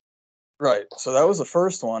 Right. So that was the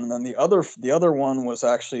first one, and then the other one was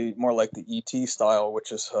actually more like the ET style,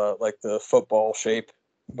 which is like the football shape,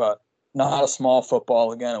 but not a small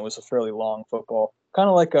football. Again, it was a fairly long football, kind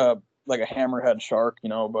of like a hammerhead shark,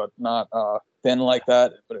 but not thin like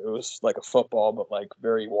that. But it was like a football, but like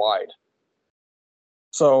very wide.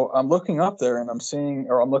 So I'm looking up there, and I'm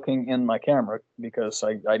looking in my camera, because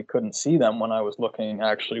I couldn't see them when I was looking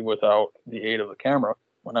actually without the aid of the camera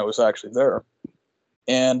when I was actually there.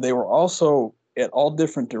 And they were also at all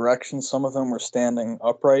different directions. Some of them were standing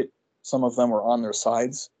upright. Some of them were on their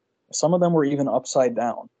sides. Some of them were even upside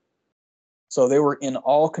down. So they were in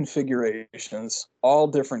all configurations, all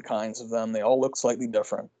different kinds of them. They all looked slightly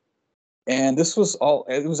different. And it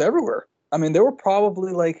was everywhere. There were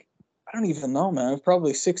probably like, I don't even know, man. It was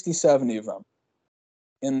probably 60, 70 of them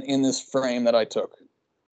in this frame that I took.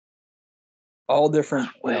 All different.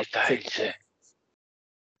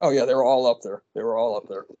 Oh yeah, they were all up there.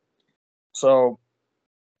 So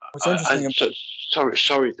what's interesting?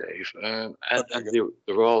 Sorry, Dave. And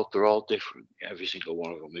they're all different. Every single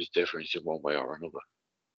one of them is different in one way or another.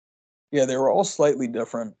 Yeah, they were all slightly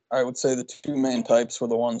different. I would say the two main types were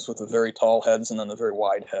the ones with the very tall heads and then the very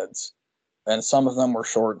wide heads. And some of them were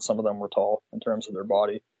short, some of them were tall in terms of their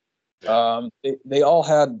body. Yeah. They all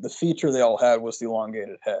had, the feature they all had was the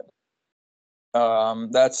elongated head.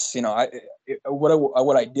 That's,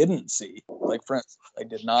 what I didn't see, like, for instance, I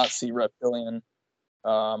did not see reptilian.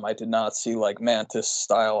 I did not see like mantis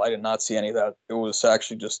style. I did not see any of that. It was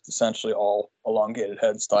actually just essentially all elongated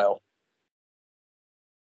head style.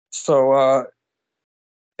 So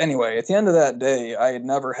anyway, at the end of that day, I had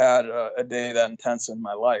never had a day that intense in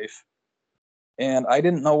my life, and I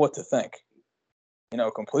didn't know what to think.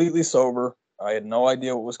 Completely sober. I had no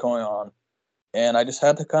idea what was going on, and I just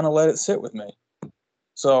had to kind of let it sit with me.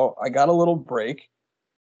 So I got a little break,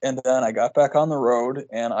 and then I got back on the road,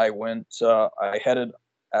 and I headed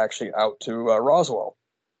actually out to Roswell.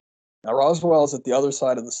 Now, Roswell is at the other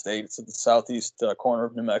side of the state. It's at the southeast corner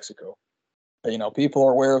of New Mexico. People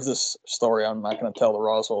are aware of this story. I'm not going to tell the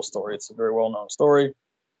Roswell story. It's a very well-known story.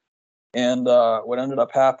 And what ended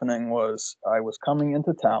up happening was I was coming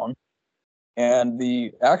into town, and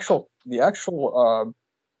the actual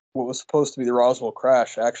what was supposed to be the Roswell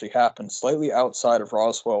crash actually happened slightly outside of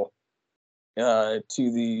Roswell, to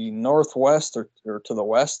the northwest or to the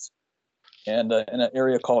west, and in an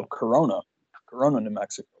area called Corona, New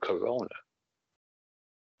Mexico. Corona.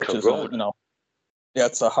 Which is yeah,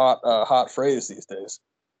 it's a hot phrase these days.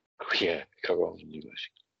 Yeah, Corona, New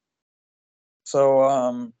Mexico.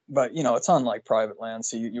 So, but it's on like private land,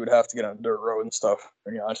 so you would have to get on a dirt road and stuff.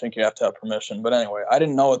 I think you have to have permission. But anyway, I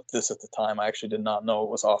didn't know this at the time. I actually did not know it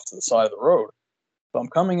was off to the side of the road. So I'm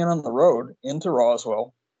coming in on the road into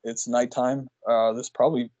Roswell. It's nighttime. I saw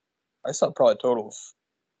probably a total of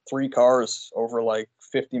 3 cars over like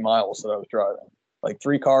 50 miles that I was driving. Like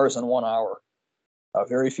 3 cars in 1 hour.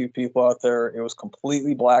 Very few people out there. It was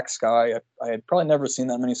completely black sky. I had probably never seen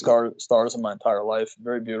that many stars in my entire life.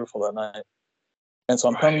 Very beautiful that night. And so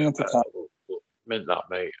I'm coming into town. Midnight,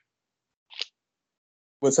 mate.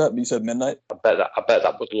 What's that? You said midnight? I bet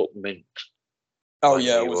that would look mint. Oh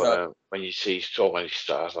yeah, it was that. When you see so many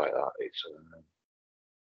stars like that, it's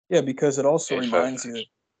yeah, because it also reminds you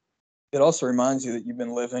that you've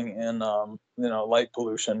been living in light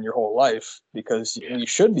pollution your whole life, because you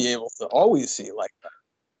should be able to always see like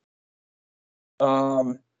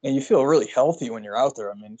that. And you feel really healthy when you're out there.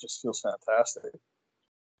 I mean, it just feels fantastic.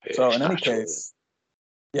 So in any case,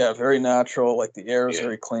 yeah, very natural. Like the air is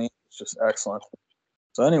very clean. It's just excellent.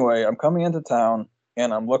 So anyway, I'm coming into town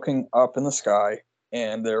and I'm looking up in the sky,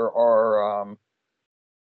 and there's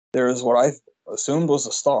what I assumed was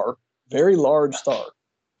a star, very large star.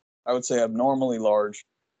 I would say abnormally large,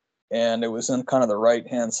 and it was in kind of the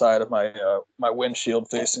right-hand side of my windshield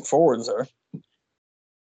facing forwards there.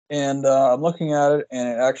 And I'm looking at it, and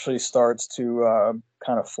it actually starts to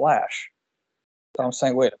kind of flash. So I'm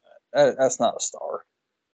saying, wait a minute, that's not a star.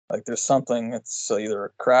 Like there's something, it's either a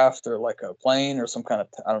craft or like a plane or some kind of,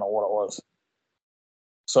 I don't know what it was.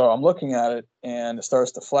 So I'm looking at it, and it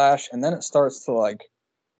starts to flash, and then it starts to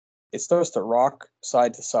rock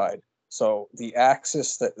side to side. So the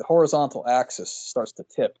horizontal axis starts to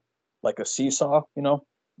tip like a seesaw, the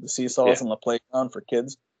seesaws on the playground for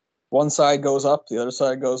kids. One side goes up, the other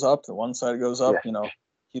side goes up, the one side goes up,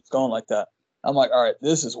 keeps going like that. I'm like, all right,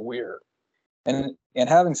 this is weird. And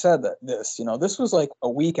having said that, this was like a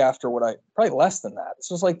week after probably less than that.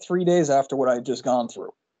 This was like 3 days after what I had just gone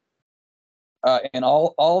through. And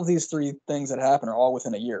all of these 3 things that happened are all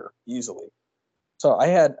within a year, easily. So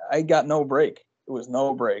I got no break. It was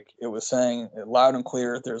no break. It was saying loud and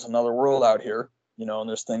clear, there's another world out here, and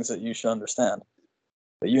there's things that you should understand.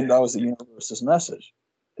 That was the universe's message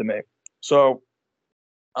to me. So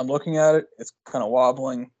I'm looking at it. It's kind of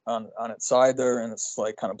wobbling on its side there, and it's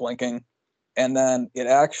like kind of blinking. And then it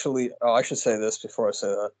actually, I should say this before I say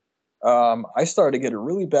that. I started to get a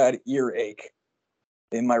really bad earache.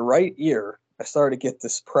 In my right ear, I started to get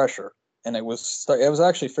this pressure, and it was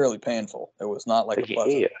actually fairly painful. It was not like a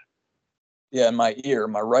pleasant. Ear. Yeah, in my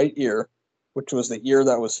right ear, which was the ear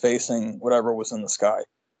that was facing whatever was in the sky.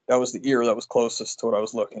 That was the ear that was closest to what I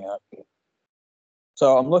was looking at.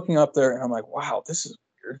 So I'm looking up there, and I'm like, wow, this is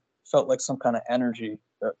weird. It felt like some kind of energy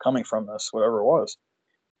coming from this, whatever it was.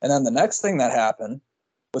 And then the next thing that happened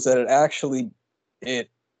was that it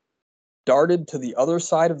darted to the other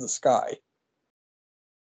side of the sky,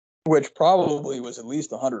 which probably was at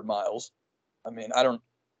least 100 miles. I mean, I don't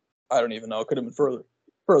even know. It could have been further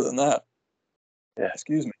than that. Yeah.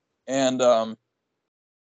 Excuse me. And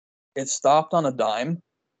it stopped on a dime,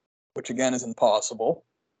 which again is impossible.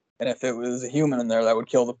 And if it was a human in there, that would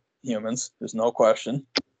kill the humans. There's no question.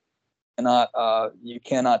 You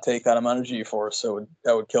cannot take that amount of G-force, so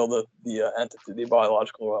that would kill the entity, the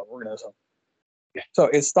biological organism. Yeah. So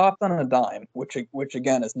it stopped on a dime, which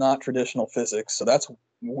again is not traditional physics. So that's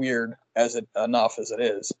weird enough as it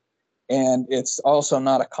is, and it's also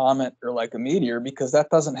not a comet or like a meteor, because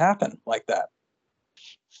that doesn't happen like that.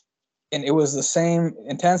 And it was the same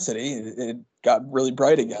intensity. It got really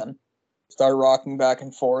bright again, started rocking back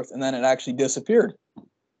and forth, and then it actually disappeared.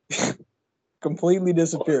 Completely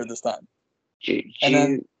disappeared this time. Do you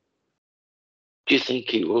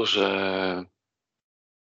think it was? Do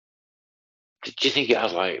you think it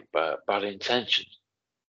had like bad intentions?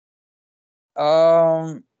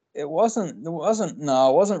 It wasn't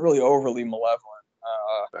really overly malevolent.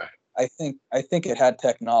 Right. I think it had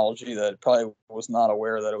technology that it probably was not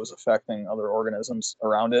aware that it was affecting other organisms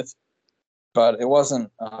around it. But it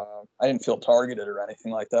wasn't. I didn't feel targeted or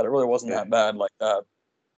anything like that. It really wasn't that bad like that.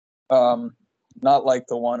 Not like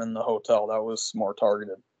the one in the hotel. That was more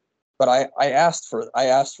targeted. But I asked for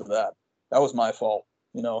that. That was my fault,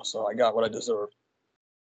 So I got what I deserved.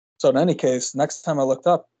 So in any case, next time I looked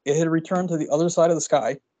up, it had returned to the other side of the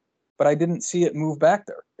sky, but I didn't see it move back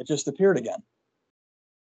there. It just appeared again.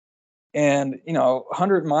 And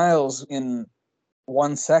 100 miles in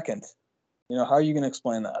 1 second. How are you going to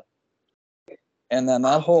explain that? And then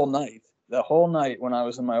that whole night when I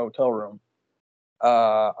was in my hotel room,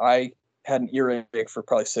 I had an earache for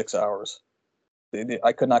probably 6 hours.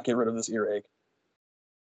 I could not get rid of this earache,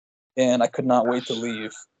 and I could not wait to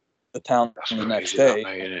leave the town the next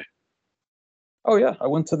day. Oh yeah, I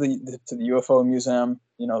went to the UFO museum,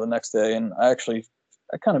 the next day, and I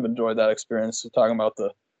kind of enjoyed that experience. Talking about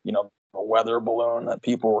the weather balloon that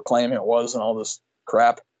people were claiming it was, and all this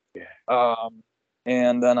crap. Yeah.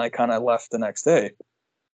 And then I kind of left the next day.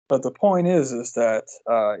 But the point is that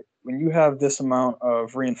when you have this amount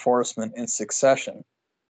of reinforcement in succession,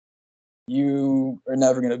 you are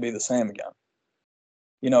never going to be the same again.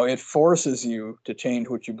 It forces you to change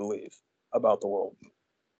what you believe about the world.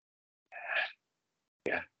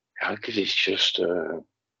 Yeah, because it's just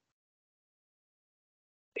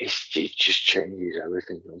it just changes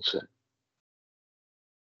everything, doesn't it?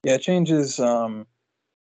 Yeah,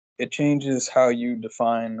 it changes how you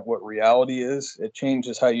define what reality is. It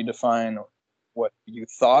changes how you define what you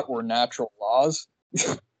thought were natural laws.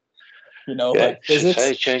 Like physics.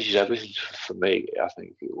 It changes everything for me. I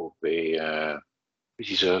think it will be. He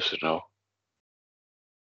deserves to know.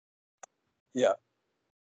 Yeah.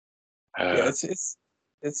 Yeah,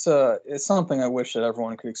 it's something I wish that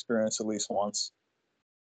everyone could experience at least once.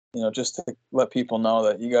 Just to let people know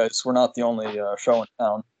that you guys were not the only show in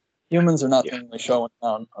town. Humans are not the only show in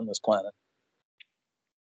town on this planet.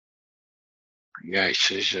 Yeah,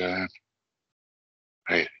 it is.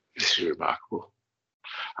 Hey, this is remarkable.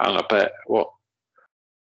 And I bet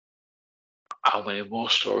how many more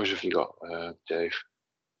stories have you got, Dave?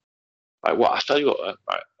 Like what? I tell you what.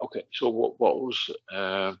 Right, okay. So what was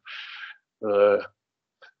the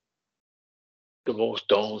most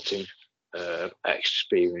daunting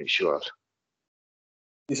experience you had?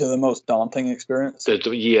 You said the most daunting experience? What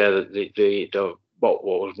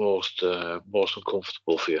was most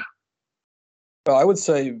uncomfortable for you? Well, I would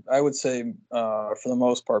say for the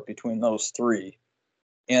most part between those three,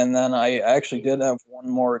 and then I actually did have one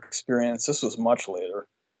more experience. This was much later.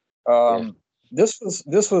 This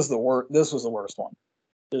was the worst. This was the worst one.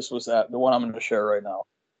 This was the one I'm going to share right now,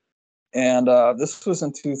 and this was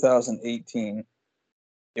in 2018.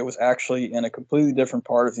 It was actually in a completely different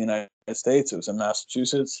part of the United States. It was in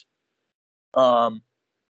Massachusetts, and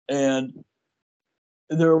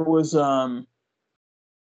there was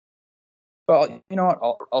well, you know what?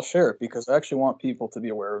 I'll share it because I actually want people to be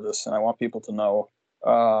aware of this, and I want people to know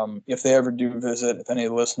if they ever do visit. If any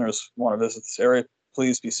listeners want to visit this area,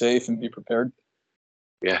 please be safe and be prepared.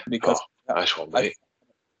 Yeah, because nice one, mate.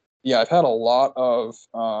 I've had a lot of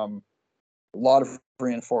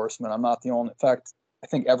reinforcement. I'm not the only. In fact, I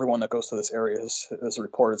think everyone that goes to this area has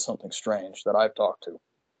reported something strange that I've talked to.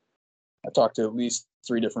 I talked to at least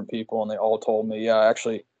 3 different people, and they all told me, yeah,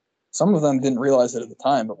 actually, some of them didn't realize it at the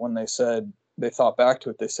time, but when they thought back to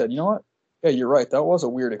it, they said, you know what? Yeah, you're right. That was a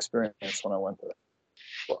weird experience when I went there.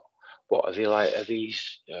 What are they like? Are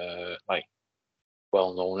these like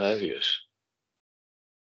well-known areas?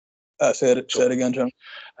 Say it again, Jim.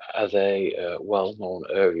 Are they well-known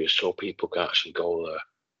areas so people can actually go there?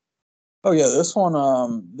 Oh yeah, this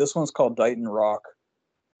one's called Dighton Rock.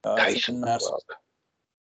 It's in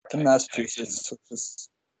Massachusetts, which is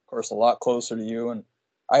of course a lot closer to you. And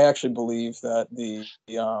I actually believe that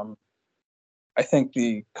I think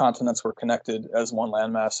the continents were connected as one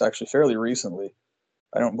landmass actually fairly recently.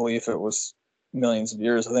 I don't believe it was millions of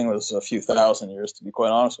years. I think it was a few thousand years, to be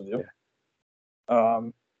quite honest with you. Yeah.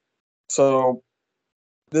 So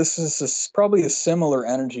this is probably a similar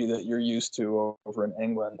energy that you're used to over in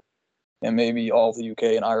England and maybe all of the UK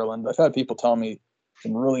and Ireland. I've had people tell me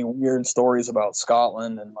some really weird stories about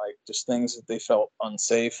Scotland and like just things that they felt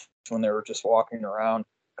unsafe when they were just walking around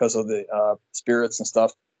because of the spirits and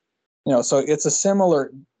stuff. So it's a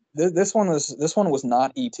similar. This one was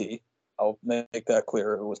not ET. I'll make that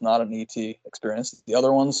clear. It was not an ET experience. The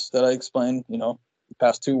other ones that I explained, the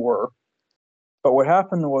past 2 were. But what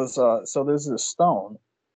happened was, so there's this stone.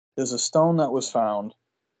 There's a stone that was found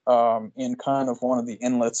in kind of one of the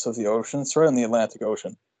inlets of the ocean. It's right in the Atlantic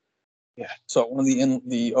Ocean. Yeah. So in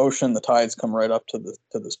the ocean, the tides come right up to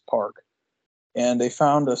this park, and they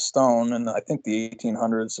found a stone in I think the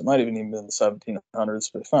 1800s. It might have even been the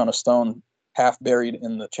 1700s, but they found a stone half buried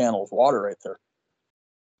in the channel of water right there.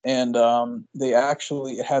 And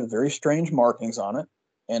it had very strange markings on it.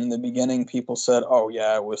 And in the beginning, people said, "Oh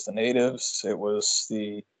yeah, it was the natives. It was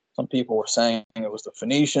the." Some people were saying it was the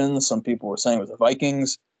Phoenicians. Some people were saying it was the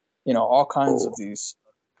Vikings. All kinds of these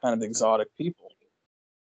kind of exotic people.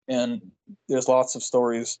 And there's lots of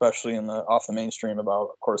stories, especially off the mainstream, about,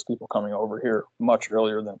 of course, people coming over here much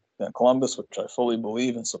earlier than Columbus, which I fully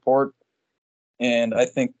believe and support. And I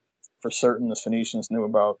think for certain the Phoenicians knew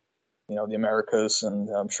about, the Americas, and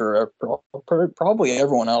I'm sure probably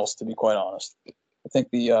everyone else, to be quite honest. I think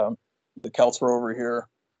the Celts were over here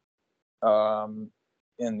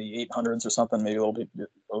in the 800s or something, maybe a little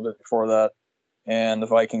bit before that, and the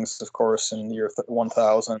Vikings, of course, in the year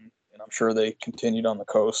 1000. And I'm sure they continued on the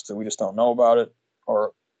coast, and we just don't know about it,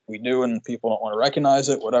 or we do, and people don't want to recognize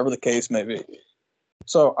it. Whatever the case may be.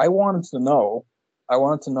 So I wanted to know. I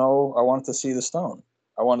wanted to see the stone.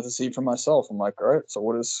 I wanted to see it for myself. I'm like, all right, so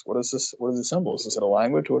what is this? What is the symbol? Is it a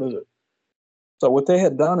language? What is it? So what they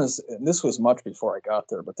had done is, and this was much before I got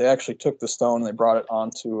there, but they actually took the stone and they brought it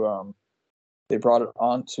onto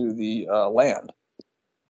the land,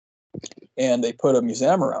 and they put a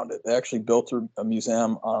museum around it. They actually built a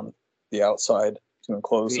museum on the outside to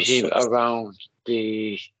enclose this Museum around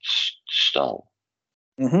the stone.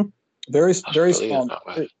 Mm-hmm. Very That's very brilliant, small, that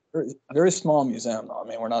way. very small museum. Though. I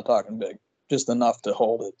mean, we're not talking big, just enough to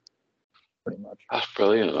hold it, pretty much. That's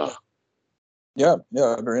brilliant, though. Yeah,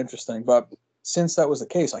 very interesting. But since that was the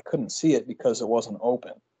case, I couldn't see it because it wasn't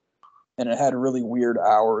open, and it had really weird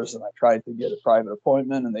hours. And I tried to get a private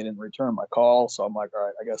appointment, and they didn't return my call. So I'm like, all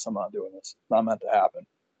right, I guess I'm not doing this. It's not meant to happen.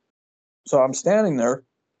 So I'm standing there,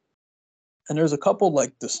 and there's a couple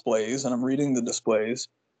like displays, and I'm reading the displays,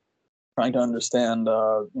 trying to understand,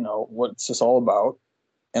 what's this all about.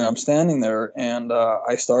 And I'm standing there, and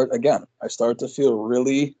I start to feel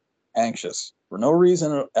really anxious for no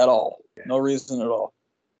reason at all. No reason at all.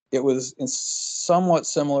 It was somewhat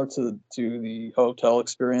similar to the hotel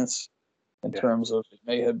experience in terms of it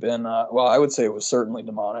may have been, I would say it was certainly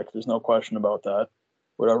demonic. There's no question about that,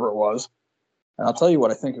 whatever it was. And I'll tell you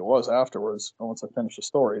what I think it was afterwards once I finish the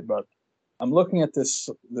story. But I'm looking at this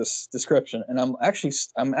description, and I'm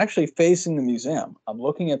actually facing the museum. I'm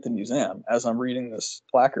looking at the museum as I'm reading this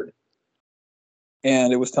placard,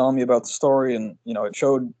 and it was telling me about the story, and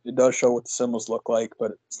it does show what the symbols look like,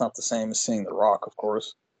 but it's not the same as seeing the rock, of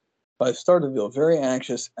course. But I started to feel very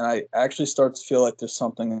anxious, and I actually start to feel like there's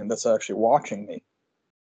something that's actually watching me.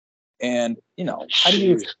 And how do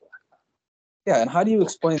you? Yeah, and how do you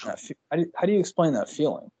explain that? How do you explain that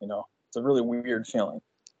feeling? It's a really weird feeling.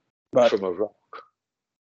 But from a rock.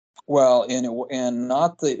 Well, and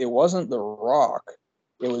it wasn't the rock.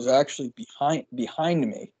 It was actually behind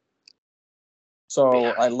me. So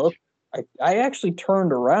I looked. I actually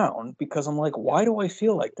turned around because I'm like, why do I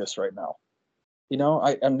feel like this right now?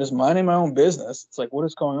 I'm just minding my own business. It's like, what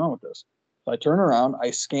is going on with this? So I turn around.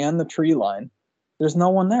 I scan the tree line. There's no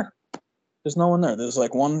one there. There's no one there. There's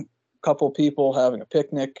like one couple people having a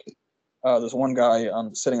picnic. There's one guy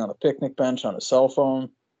sitting on a picnic bench on a cell phone,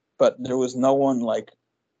 but there was no one like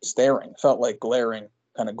staring. It felt like glaring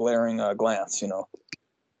glance.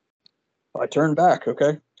 I turned back.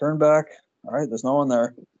 Okay, turn back. All right, there's no one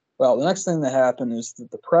there. Well, the next thing that happened is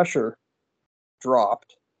that the pressure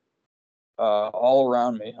dropped all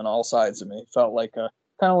around me on all sides of me. It felt like kind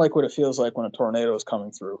of like what it feels like when a tornado is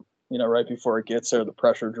coming through. Right before it gets there, the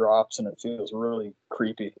pressure drops and it feels really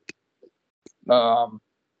creepy.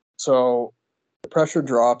 So the pressure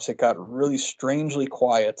drops. It got really strangely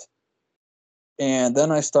quiet, and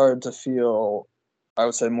then I started to feel, I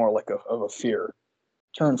would say, more like of a fear.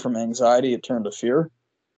 It turned from anxiety, it turned to fear.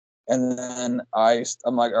 And then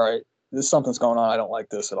I'm like, all right, something's going on. I don't like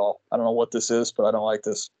this at all. I don't know what this is, but I don't like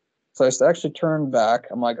this. So I actually turned back.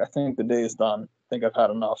 I'm like, I think the day is done. I think I've had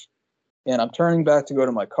enough. And I'm turning back to go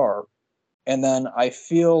to my car. And then I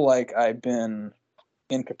feel like I've been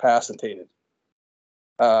incapacitated.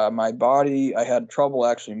 My body, I had trouble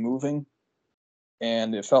actually moving.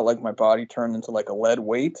 And it felt like my body turned into like a lead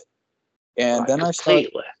weight. And then I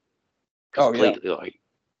started. Completely, oh, yeah.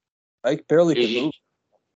 I barely could move.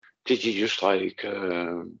 Did you just like,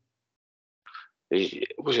 was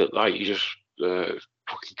it like you just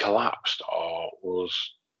fucking collapsed, or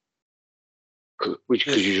could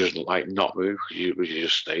you just like not move? Was you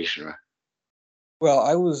just stationary? Well,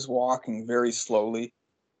 I was walking very slowly,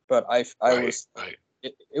 but I was. Right.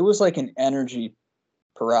 It was like an energy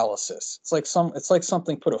paralysis. It's like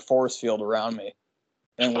something put a force field around me,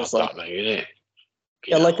 and It's was not like, that many, is it?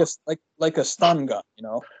 yeah, like a stun gun, you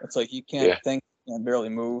know. It's like you can't Yeah. think, you can barely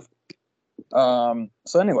move.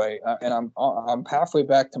 So anyway, and I'm halfway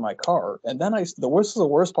back to my car, and then this is the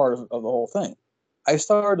worst part of the whole thing. I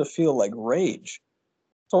started to feel like rage.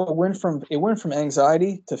 So it went from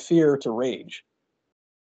anxiety to fear to rage.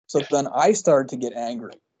 So then I started to get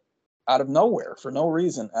angry out of nowhere for no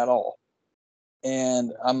reason at all.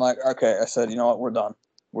 And I'm like, okay, I said, you know what, we're done.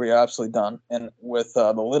 We're absolutely done. And with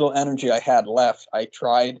the little energy I had left, I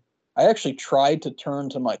actually tried to turn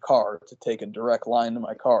to my car to take a direct line to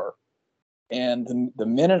my car. And the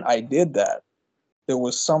minute I did that, there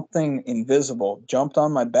was something invisible jumped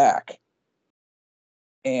on my back,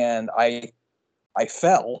 and I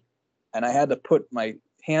fell, and I had to put my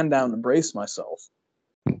hand down to brace myself.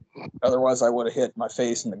 Otherwise, I would have hit my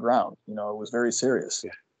face in the ground. You know, it was very serious.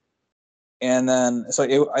 Yeah. And then, so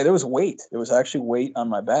there was weight. There was actually weight on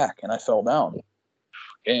my back, and I fell down.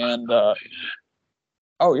 And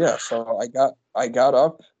oh yeah, so I got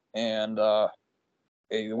up, and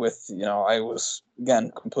with, you know, I was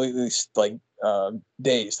again completely like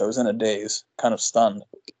dazed. I was in a daze, kind of stunned,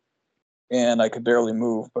 and I could barely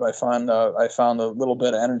move. But I found a little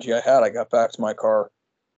bit of energy I had. I got back to my car,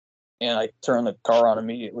 and I turned the car on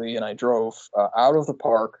immediately, and I drove out of the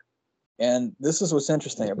park. And this is what's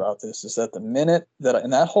interesting about this, is that the minute that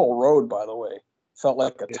and that whole road, by the way, felt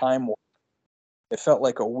like a time warp. It felt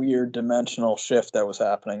like a weird dimensional shift that was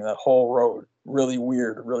happening. That whole road, really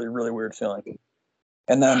weird, really weird feeling.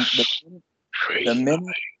 And then the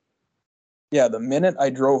minute, yeah, the minute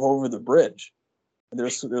I drove over the bridge,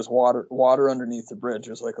 there's water underneath the bridge.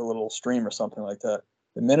 There's like a little stream or something like that.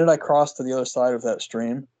 The minute I crossed to the other side of that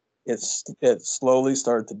stream, it slowly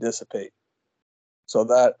started to dissipate. So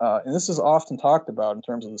that, and this is often talked about in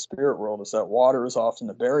terms of the spirit world, is that water is often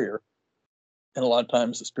a barrier, and a lot of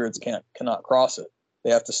times the spirits cannot cross it.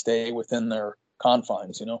 They have to stay within their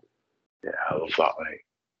confines, you know. Yeah, I love that, mate.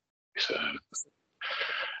 So,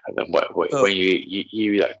 and then when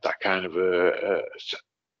you that kind of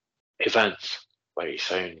event, like you're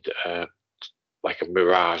saying, like a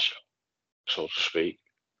mirage, so to speak.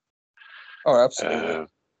 Oh, absolutely.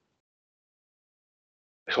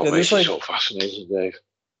 It's what makes it so fascinating, Dave.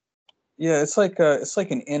 Yeah, it's like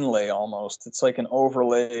an inlay almost. It's like an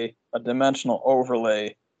overlay, a dimensional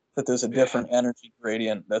overlay, that there's a different energy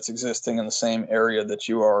gradient that's existing in the same area that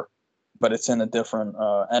you are, but it's in a different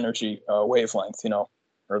energy wavelength, you know,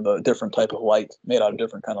 or the different type of light, made out of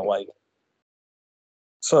different kind of light.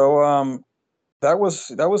 So that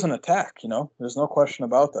was an attack, you know. There's no question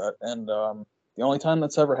about that. And the only time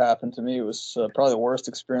that's ever happened to me, it was probably the worst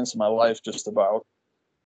experience of my life, just about.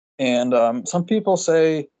 And some people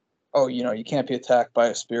say, oh, you know, you can't be attacked by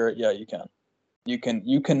a spirit. Yeah, you can. You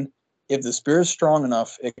can. If the spirit's strong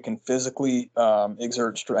enough, it can physically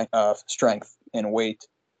exert strength and weight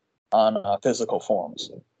on physical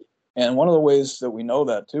forms. And one of the ways that we know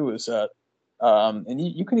that too is that, and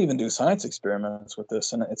you can even do science experiments with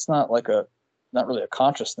this, and it's not really a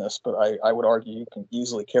consciousness, but I would argue you can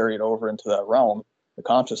easily carry it over into that realm, the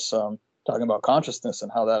talking about consciousness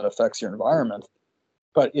and how that affects your environment.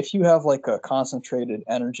 But if you have like a concentrated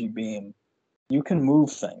energy beam, you can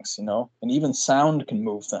move things, you know, and even sound can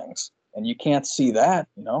move things. And you can't see that,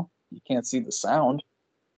 you know, you can't see the sound.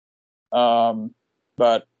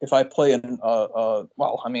 But if I play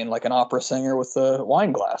like an opera singer with a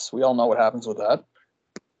wine glass, we all know what happens with that.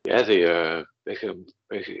 Yeah, they can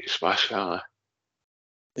make it smash, can't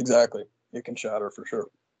they? Exactly. It can shatter for sure.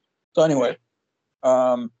 So anyway,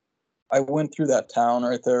 I went through that town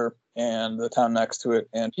right there and the town next to it,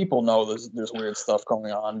 and people know there's weird stuff going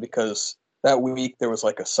on, because that week there was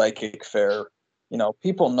like a psychic fair. You know,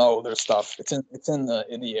 people know there's stuff. It's in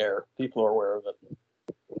the air. People are aware of it.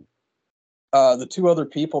 The two other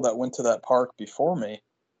people that went to that park before me,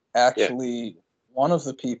 actually, one of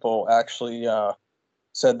the people actually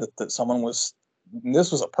said that someone was.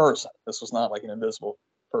 This was a person. This was not like an invisible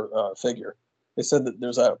figure. They said that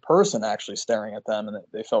there's a person actually staring at them, and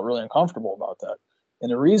they felt really uncomfortable about that. And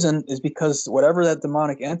the reason is because whatever that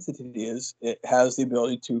demonic entity is, it has the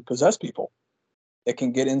ability to possess people. It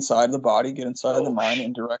can get inside the body, get inside the mind,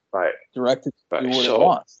 and direct it to do what it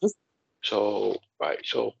wants.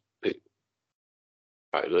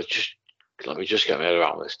 Let me just get my head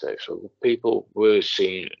around this, Dave. So people were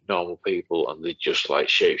seeing normal people, and they just like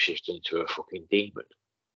shapeshift into a fucking demon.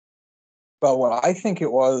 But what I think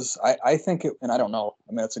it was, I think it, and I don't know.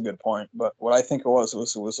 I mean, that's a good point. But what I think it was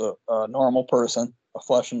a normal person, a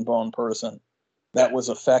flesh and bone person, that was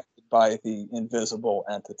affected by the invisible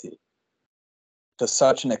entity to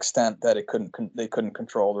such an extent that they couldn't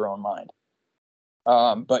control their own mind.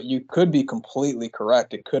 But you could be completely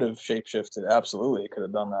correct. It could have shapeshifted. Absolutely, it could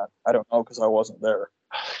have done that. I don't know because I wasn't there.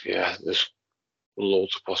 Yeah, there's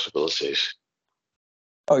loads of possibilities.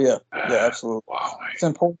 Oh yeah, yeah, absolutely. Wow. It's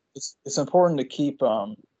important. It's important to keep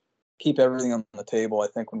everything on the table. I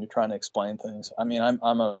think when you're trying to explain things. I mean,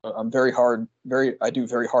 I'm very hard. I do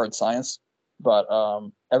very hard science, but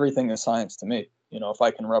everything is science to me. You know, if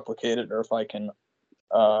I can replicate it or if I can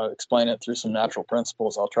explain it through some natural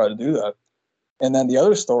principles, I'll try to do that. And then the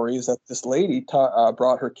other story is that this lady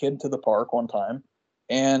brought her kid to the park one time,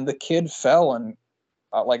 and the kid fell and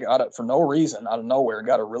for no reason, out of nowhere,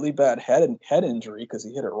 got a really bad head injury because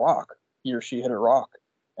he hit a rock. He or she hit a rock,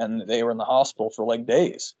 and they were in the hospital for like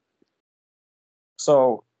days.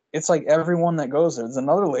 So it's like everyone that goes there. There's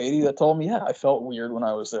another lady that told me, yeah, I felt weird when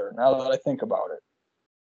I was there. Now that I think about it,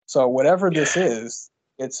 so whatever this is,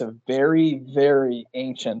 it's a very, very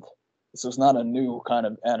ancient. This was not a new kind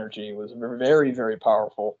of energy. It was very, very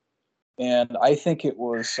powerful, and I think it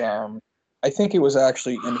was. I think it was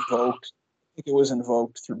actually invoked. I think it was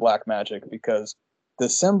invoked through black magic because the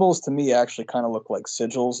symbols to me actually kind of look like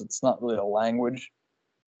sigils. It's not really a language,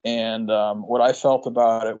 and what I felt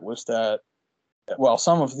about it was that, well,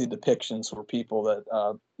 some of the depictions were people that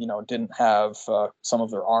didn't have some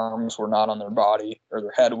of their arms were not on their body or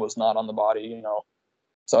their head was not on the body.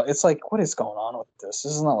 So it's like, what is going on with this?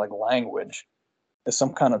 This is not like language. It's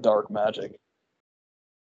some kind of dark magic.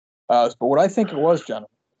 But what I think it was, Jen, I'll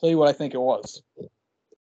tell you what I think it was.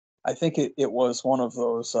 I think it was one of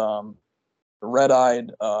those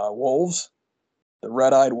red-eyed wolves, the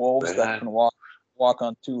red-eyed wolves that can walk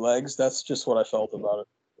on two legs. That's just what I felt about it.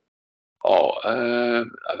 Oh,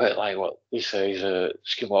 a bit like what you say is a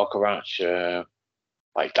Skinwalker Ranch,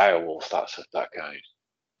 like direwolf. That's that kind.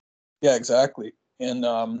 Yeah, exactly. And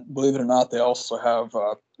believe it or not, they also have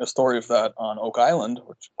a story of that on Oak Island,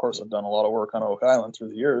 which of course I've done a lot of work on Oak Island through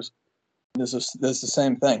the years. This is the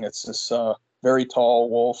same thing. It's this very tall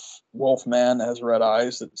wolf man that has red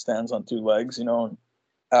eyes that stands on two legs. And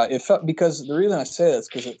it felt, because the reason I say this,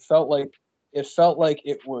 because it felt like it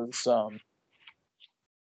was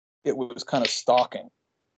kind of stalking.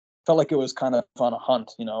 It felt like it was kind of on a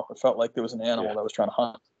hunt. It felt like there was an animal that was trying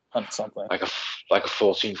to hunt something. Like a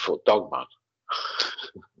 14-foot dog man.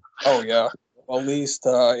 Oh yeah, well, at least.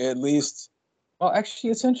 Well,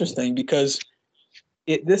 actually, it's interesting because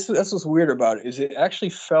this was weird about it is it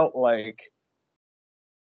actually felt like.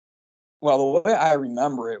 Well, the way I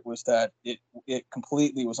remember it was that it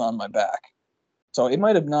completely was on my back, so it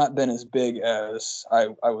might have not been as big as I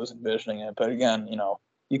was envisioning it. But again,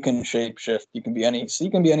 you can shape shift. You can be any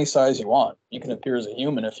size you want. You can appear as a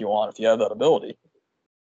human if you want, if you have that ability.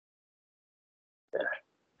 Yeah.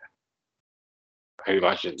 I can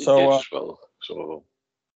imagine they So, did as well. Some of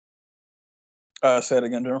them. Say it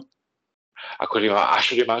again, General. I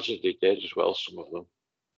should imagine they did as well. Some of them.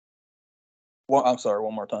 Well, I'm sorry.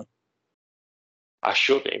 One more time. I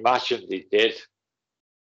should imagine they did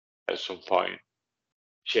at some point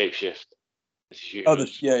shapeshift. Oh,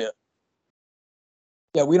 yeah.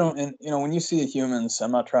 Yeah, we don't. And when you see humans,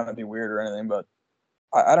 I'm not trying to be weird or anything, but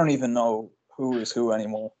I don't even know who is who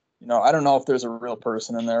anymore. I don't know if there's a real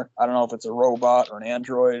person in there. I don't know if it's a robot or an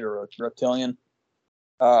android or a reptilian.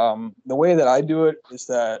 The way that I do it is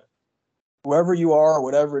that whoever you are,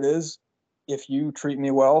 whatever it is, if you treat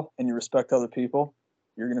me well and you respect other people,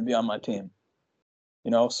 you're going to be on my team.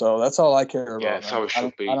 So that's all I care about. Yeah, that's how it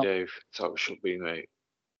should be, Dave. That's how it should be, mate.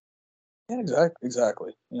 Yeah,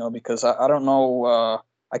 exactly. Because I don't know.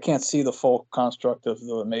 I can't see the full construct of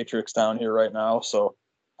the matrix down here right now. So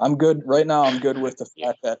I'm good right now. I'm good with the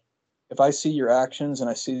fact that if I see your actions and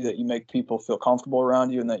I see that you make people feel comfortable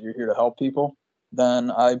around you and that you're here to help people,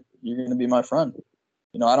 then you're going to be my friend.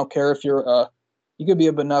 I don't care if you could be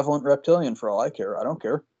a benevolent reptilian for all I care. I don't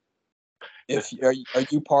care. Are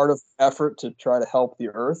you part of the effort to try to help the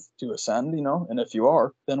Earth to ascend? And if you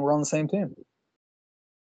are, then we're on the same team.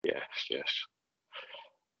 Yes.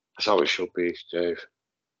 That's how it should be, Dave.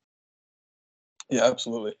 Yeah,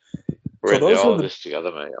 absolutely. We're in all this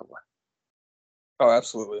together, mate, aren't we? Oh,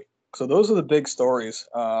 absolutely. So those are the big stories.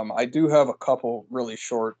 I do have a couple really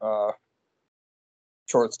short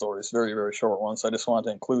stories, very, very short ones. I just wanted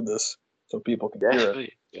to include this so people can hear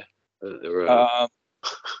it. Yeah.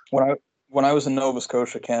 When I was in Nova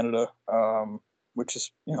Scotia, Canada, which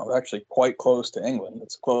is actually quite close to England,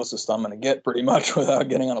 it's the closest I'm going to get pretty much without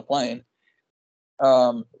getting on a plane.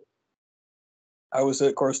 I was,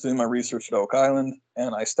 of course, doing my research at Oak Island,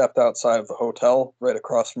 and I stepped outside of the hotel right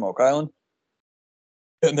across from Oak Island,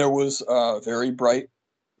 and there was a very bright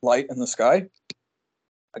light in the sky.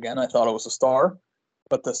 Again, I thought it was a star.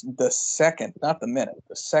 But the second, not the minute,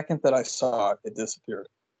 the second that I saw it, it disappeared.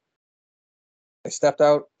 I stepped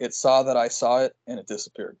out, it saw that I saw it, and it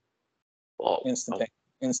disappeared. Well,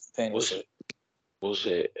 Instantaneously. Was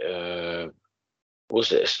it a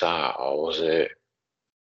star, or was it,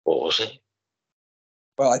 what was it?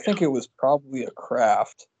 Well, I think it was probably a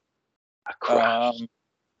craft. A craft.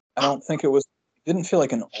 I don't think it didn't feel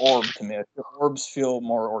like an orb to me. Orbs feel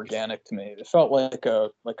more organic to me. It felt like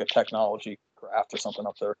a technology craft or something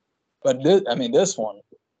up there. But this one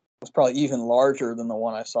was probably even larger than the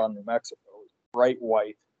one I saw in New Mexico. It was bright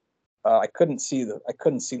white. I couldn't see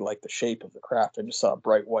like the shape of the craft. I just saw a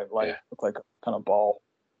bright white light. Yeah. Looked like a kind of ball.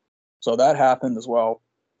 So that happened as well.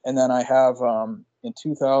 And then I have in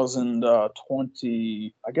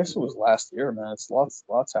 2020, I guess it was last year, man. It's lots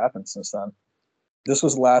happened since then. This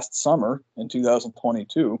was last summer in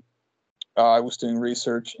 2022. I was doing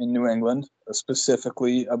research in New England,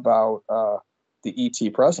 specifically about the ET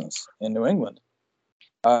presence in New England.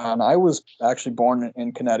 And I was actually born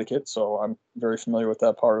in Connecticut, so I'm very familiar with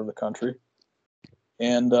that part of the country.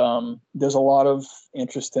 And there's a lot of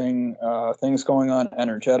interesting things going on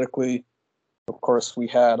energetically. Of course, we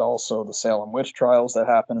had also the Salem witch trials that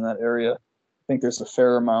happened in that area. I think there's a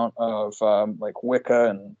fair amount of like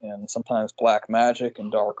Wicca and sometimes black magic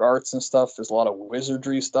and dark arts and stuff. There's a lot of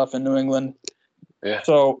wizardry stuff in New England. Yeah.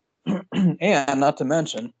 So, and not to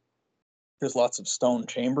mention, there's lots of stone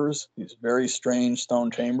chambers, these very strange stone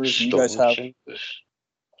chambers. You guys have them.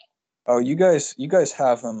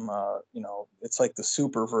 It's like the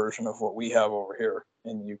super version of what we have over here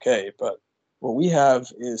in the UK. But what we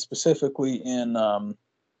have is specifically in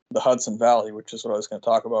the Hudson Valley, which is what I was going to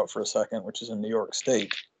talk about for a second, which is in New York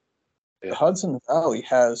State. Yeah. The Hudson Valley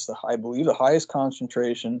has I believe the highest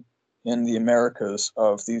concentration in the Americas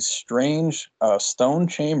of these strange stone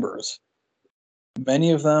chambers.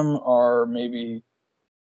 Many of them are maybe,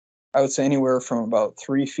 I would say, anywhere from about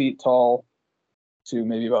 3 feet tall to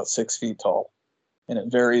maybe about 6 feet tall, and it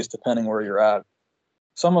varies depending where you're at.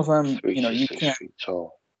 Some of them, you can't. 6 feet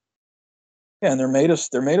tall. Yeah, and they're made of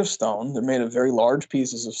stone. They're made of very large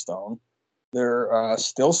pieces of stone. They're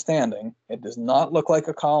still standing. It does not look like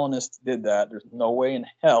a colonist did that. There's no way in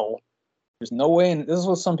hell. There's no way. This is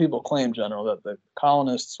what some people claim, General, that the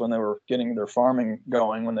colonists, when they were getting their farming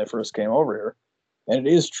going when they first came over here, and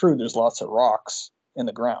it is true, there's lots of rocks in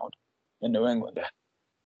the ground in New England.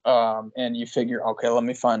 And you figure, okay, let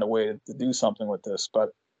me find a way to do something with this.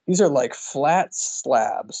 But these are like flat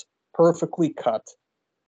slabs, perfectly cut,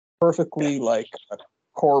 perfectly like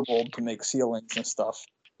corbelled to make ceilings and stuff.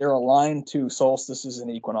 They're aligned to solstices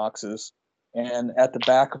and equinoxes. And at the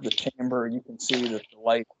back of the chamber, you can see that the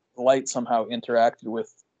light somehow interacted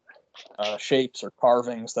with shapes or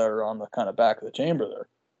carvings that are on the kind of back of the chamber there.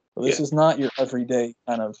 So this is not your everyday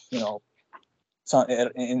kind of, and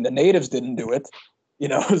the natives didn't do it,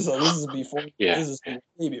 so this is before, this is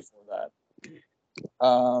way before that.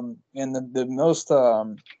 And the most,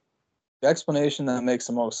 the explanation that makes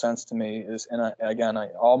the most sense to me is, and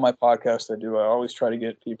all my podcasts I always try to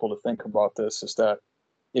get people to think about this, is that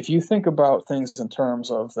if you think about things in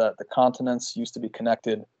terms of that the continents used to be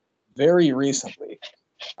connected very recently,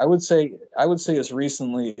 I would say as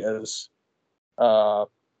recently as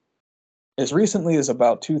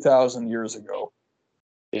about 2,000 years ago.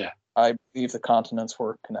 Yeah. I believe the continents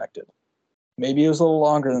were connected. Maybe it was a little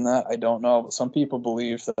longer than that. I don't know. But some people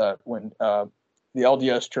believe that when the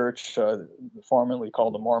LDS Church, formerly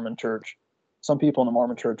called the Mormon Church, some people in the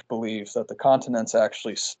Mormon Church believe that the continents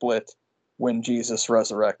actually split when Jesus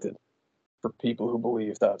resurrected, for people who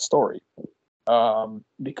believe that story,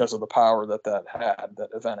 because of the power that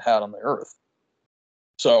event had on the earth.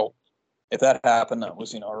 So if that happened, that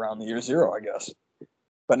was, around the year 0, I guess.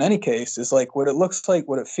 But in any case, it's like what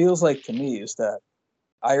it feels like to me is that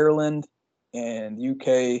Ireland and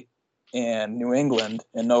UK and New England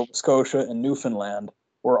and Nova Scotia and Newfoundland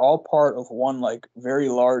were all part of one like very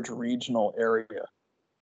large regional area.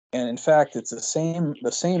 And in fact, it's the same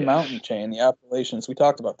mountain chain, the Appalachians. We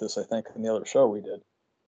talked about this, I think, in the other show we did.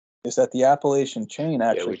 Is that the Appalachian chain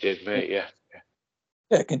actually? Yeah, we did, mate. Yeah.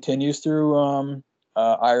 Yeah, it continues through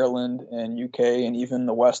Ireland and UK and even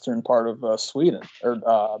the western part of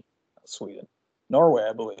Norway,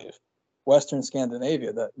 I believe. Western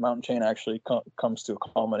Scandinavia, that mountain chain actually comes to a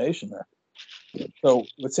culmination there. So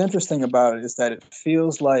what's interesting about it is that it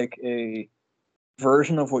feels like a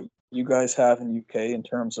version of what you guys have in UK in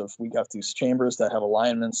terms of, we got these chambers that have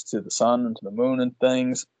alignments to the sun and to the moon and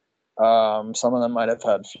things. Some of them might have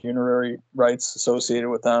had funerary rites associated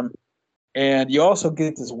with them. And you also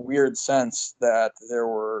get this weird sense that there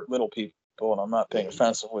were little people, and I'm not being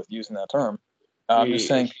offensive with using that term. I'm just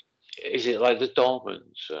saying, Is it like the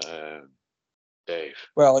dolmens, Dave?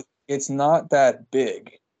 Well, it's not that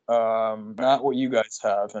big. Not what you guys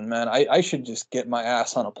have. And man, I should just get my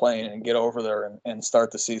ass on a plane and get over there and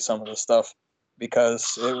start to see some of the stuff,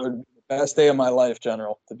 because it would be the best day of my life,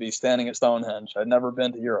 General, to be standing at Stonehenge. I'd never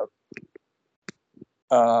been to Europe.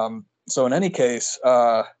 So in any case,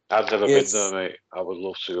 I've never been there, mate. I would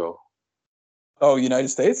love to go. Oh, United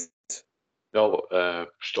States? No,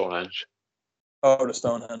 Stonehenge. Oh, to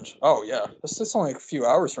Stonehenge. Oh, yeah. It's only a few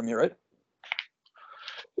hours from you, right?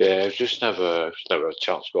 Yeah, I've just never had a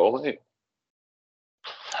chance to go, mate.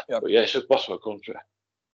 Yep. But yeah, it's the bottom of the country.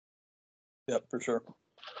 Yep, for sure.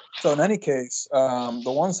 So in any case, the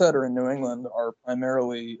ones that are in New England are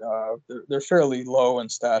primarily they're fairly low in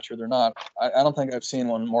stature. They're not. I don't think I've seen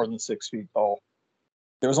one more than 6 feet tall.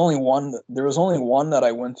 There was only one that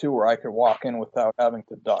I went to where I could walk in without having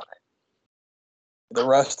to duck. The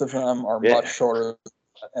rest of them are much shorter,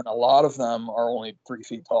 and a lot of them are only 3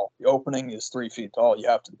 feet tall. The opening is 3 feet tall. You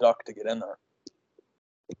have to duck to get in there.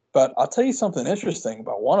 But I'll tell you something interesting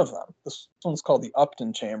about one of them. This one's called the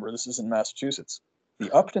Upton Chamber. This is in Massachusetts.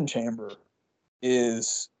 The Upton Chamber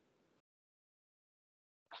is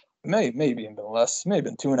maybe even less, maybe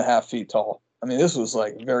been 2.5 feet tall. I mean, this was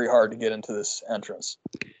like very hard to get into this entrance.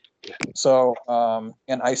 So,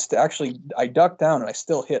 and I ducked down and I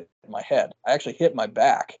still hit my head. I actually hit my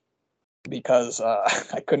back because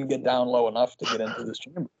I couldn't get down low enough to get into this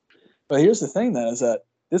chamber. But here's the thing, then, is that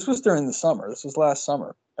this was during the summer. This was last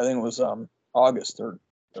summer. I think it was August or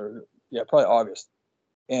probably August,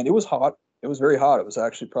 and it was hot. It was very hot. It was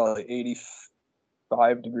actually probably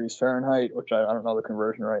 85 degrees Fahrenheit, which I don't know the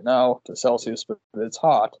conversion right now to Celsius, but it's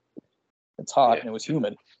hot. It's hot, and it was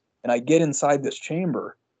humid. And I get inside this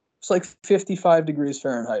chamber. It's like 55 degrees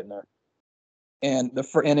Fahrenheit in there. And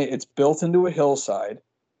it's built into a hillside.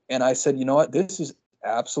 And I said, you know what? This is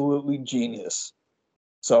absolutely genius.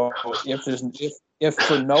 So if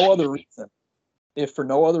for no other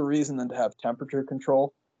reason than to have temperature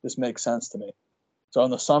control, this makes sense to me. So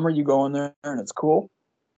in the summer, you go in there and it's cool.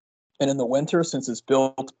 And in the winter, since it's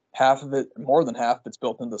built, more than half of it's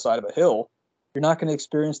built into the side of a hill, you're not going to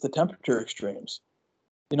experience the temperature extremes.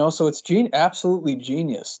 So it's absolutely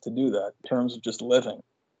genius to do that in terms of just living.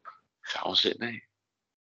 Sounds it, mate.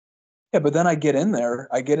 Yeah, but then I get in there,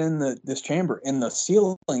 this chamber, and the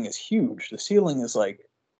ceiling is huge. The ceiling is like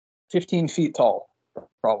 15 feet tall,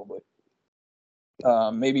 probably.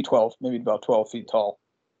 Maybe about 12 feet tall.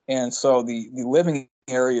 And so the living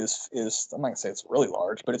area is I'm not gonna say it's really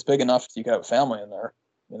large, but it's big enough you could have a family in there,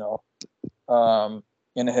 and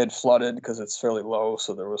it had flooded because it's fairly low,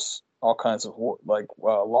 so there was all kinds of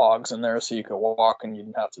logs in there, so you could walk and you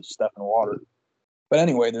didn't have to step in water. But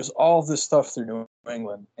anyway, there's all this stuff through New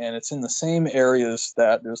England, and it's in the same areas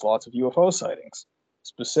that there's lots of UFO sightings,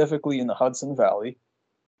 specifically in the Hudson Valley.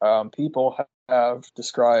 People have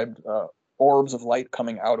described orbs of light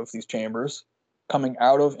coming out of these chambers, coming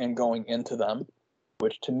out of and going into them,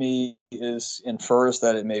 which to me infers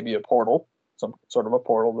that it may be a portal, some sort of a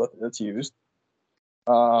portal that's used.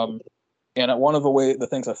 And one of the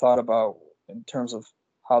things I thought about in terms of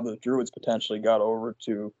how the Druids potentially got over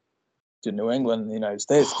to New England in the United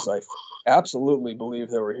States, because I absolutely believe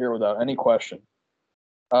they were here without any question.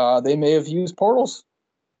 They may have used portals.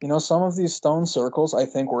 Some of these stone circles, I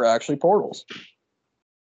think, were actually portals.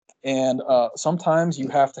 And sometimes you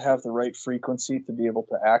have to have the right frequency to be able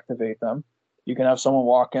to activate them. You can have someone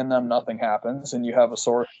walk in them, nothing happens, and you have a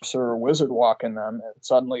sorcerer or wizard walk in them, and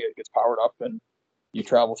suddenly it gets powered up and you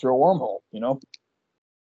travel through a wormhole,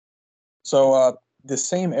 So the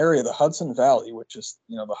same area, the Hudson Valley, which is,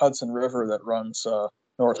 the Hudson River that runs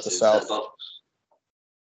north to south.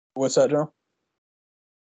 What's that, Joe?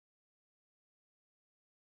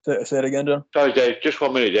 Say it again, John. Sorry, Dave. Just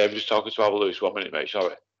 1 minute, Dave. I'm just talking to Albert Lewis. 1 minute, mate.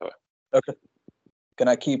 Sorry. Okay. Can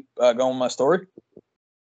I keep going with my story?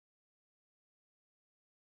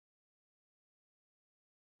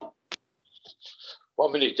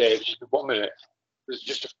 One minute, Dave. Just 1 minute. There's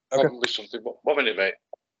just a problem with something. 1 minute, mate.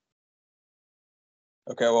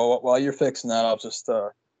 Okay. Well, while you're fixing that,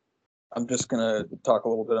 I'm just gonna talk a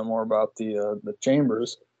little bit more about the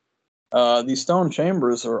chambers. These stone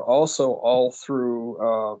chambers are also all through,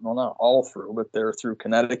 well, not all through, but they're through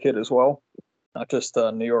Connecticut as well. Not just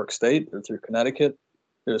New York State, they're through Connecticut.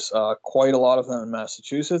 There's quite a lot of them in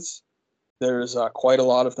Massachusetts. There's quite a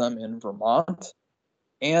lot of them in Vermont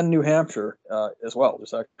and New Hampshire as well.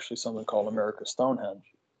 There's actually something called America's Stonehenge,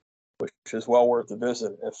 which is well worth a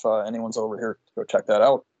visit if anyone's over here to go check that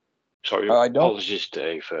out. Sorry, apologies,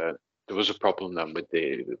 Dave. There was a problem then with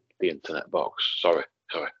the internet box. Sorry.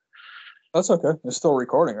 That's okay. It's still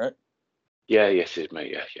recording, right? Yeah, yes, it is,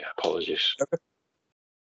 mate. Yeah. Apologies. Okay.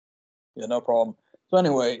 Yeah, no problem. So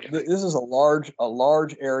anyway, this is a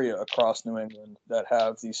large area across New England that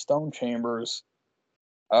have these stone chambers,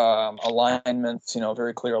 alignments,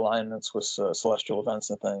 very clear alignments with celestial events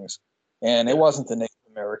and things. And it wasn't the Native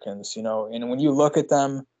Americans, and when you look at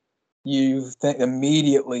them, you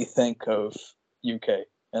immediately think of UK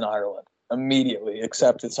and Ireland immediately,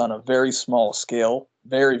 except it's on a very small scale,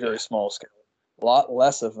 very small scale, a lot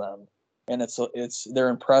less of them, and they're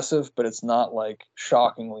impressive, but it's not like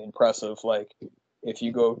shockingly impressive like if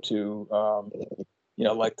you go to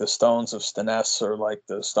like the stones of Stoness or like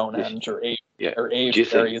the Stonehenge or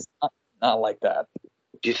Avebury. It's not like that.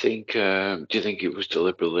 Do you think it was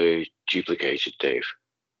deliberately duplicated, Dave?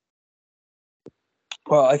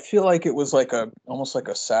 Well, I feel like it was like almost like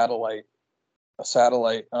a satellite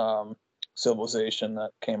civilization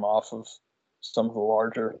that came off of some of the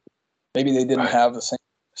larger. Maybe they didn't have the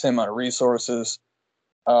same amount of resources,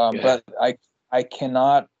 but I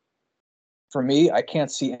cannot. For me, I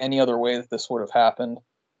can't see any other way that this would have happened,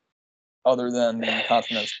 other than the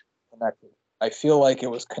continents connected. I feel like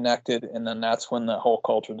it was connected, and then that's when the whole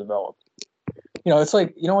culture developed. It's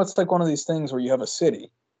like it's like one of these things where you have a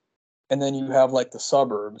city, and then you have like the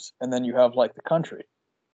suburbs, and then you have like the country.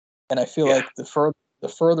 And I feel like the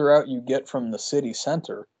further out you get from the city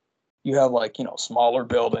center, you have like smaller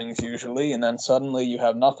buildings usually, and then suddenly you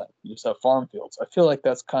have nothing. You just have farm fields. I feel like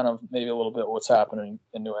that's kind of maybe a little bit what's happening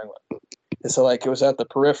in New England. So like it was at the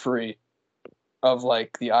periphery of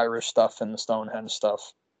like the Irish stuff and the Stonehenge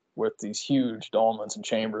stuff with these huge dolmens and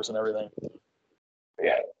chambers and everything.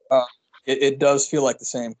 Yeah. It does feel like the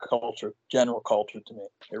same culture, general culture to me.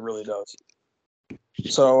 It really does.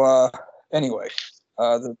 So anyway,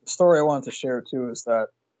 the story I wanted to share too is that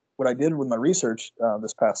what I did with my research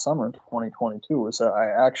this past summer in 2022 was that I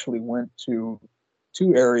actually went to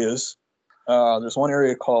two areas. There's one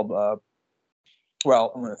area called,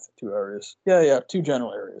 I'm going to two areas. Two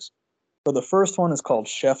general areas. So the first one is called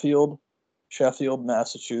Sheffield,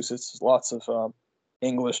 Massachusetts. There's lots of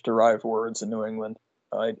English-derived words in New England.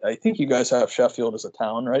 I think you guys have Sheffield as a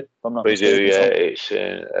town, right? If I'm not mistaken. We do, yeah. It's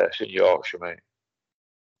in Yorkshire, mate.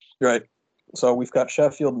 Right. So we've got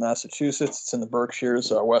Sheffield, Massachusetts. It's in the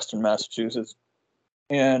Berkshires, western Massachusetts.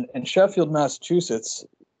 And in Sheffield, Massachusetts,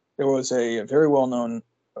 there was a very well-known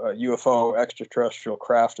UFO extraterrestrial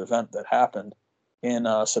craft event that happened in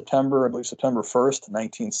September 1st,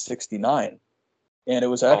 1969. And it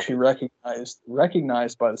was actually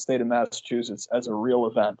recognized by the state of Massachusetts as a real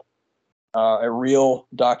event, a real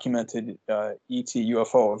documented ET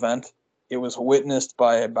UFO event. It was witnessed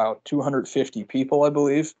by about 250 people, I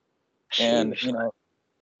believe. And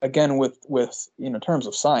again, with terms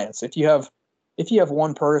of science, if you have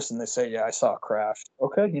one person that say, yeah, I saw a craft,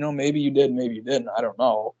 okay, maybe you did, maybe you didn't, I don't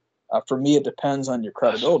know. For me, it depends on your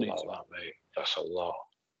credibility. That's a lot, mate. That's a lot.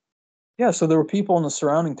 Yeah, so there were people in the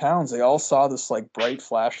surrounding towns. They all saw this like bright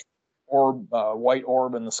flash orb, white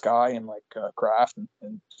orb in the sky, and like craft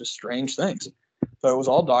and just strange things. So it was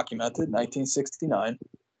all documented in 1969.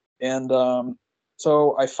 And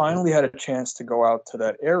so I finally had a chance to go out to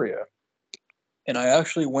that area. And I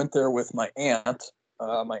actually went there with my aunt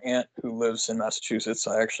who lives in Massachusetts.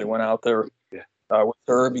 I actually went out there with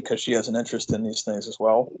her because she has an interest in these things as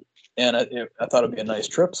well. And I thought it'd be a nice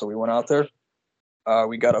trip. So we went out there.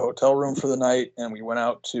 We got a hotel room for the night, and we went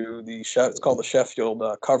out to it's called the Sheffield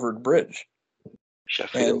Covered Bridge.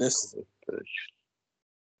 Sheffield Covered Bridge.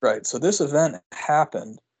 Right. So this event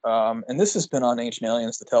happened, and this has been on Ancient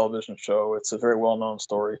Aliens, the television show. It's a very well-known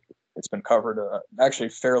story. It's been covered. Actually,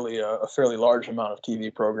 a fairly large amount of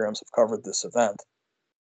TV programs have covered this event.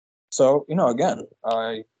 So again,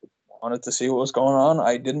 I wanted to see what was going on.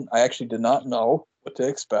 I actually did not know what to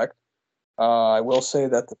expect. I will say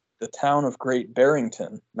that the town of Great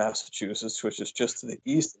Barrington, Massachusetts, which is just to the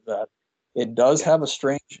east of that, it does have a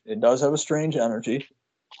strange energy.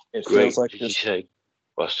 It feels like this. Did you say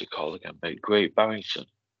what's it called again, mate? Great Barrington.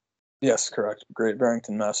 Yes, correct. Great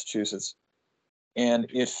Barrington, Massachusetts, and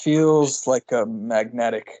it feels like a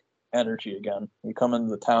magnetic energy again. You come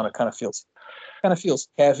into the town, it kind of feels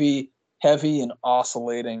heavy and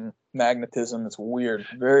oscillating magnetism. It's weird,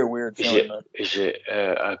 very weird feeling. Is it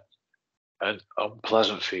an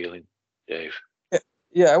unpleasant feeling, Dave?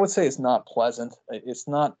 Yeah, I would say it's not pleasant. It's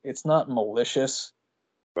not malicious,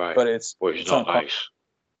 right? But it's not nice.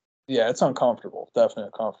 Yeah, it's uncomfortable. Definitely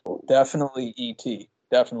uncomfortable. Definitely ET.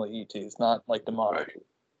 Definitely ET. It's not like demonic. Right.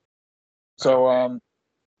 So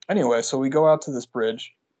anyway, so we go out to this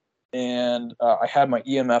bridge, and I had my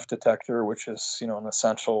EMF detector, which is an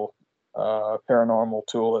essential paranormal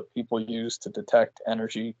tool that people use to detect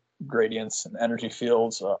energy gradients and energy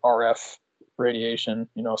fields, RF radiation,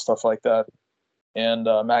 stuff like that, and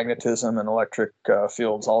magnetism and electric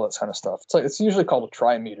fields, all that kind of stuff. It's usually called a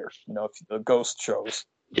trimeter, if the ghost shows.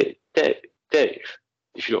 Yeah, Dave,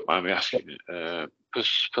 if you don't mind me asking,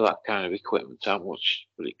 for that kind of equipment, how much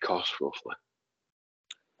would it cost roughly?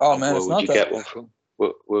 Oh man, where would you get one from?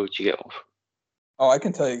 Where would you get one from? Oh, I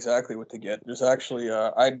can tell you exactly what to get. There's actually,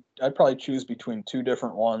 I'd probably choose between two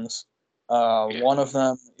different ones. One of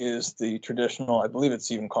them is the traditional, I believe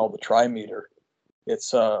it's even called the trimeter.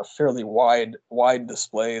 It's a fairly wide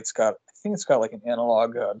display. I think it's got like an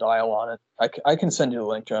analog dial on it. I can send you the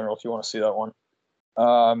link, General, if you want to see that one.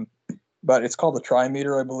 But it's called the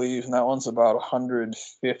trimeter, I believe, and that one's about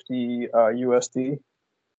 150 USD.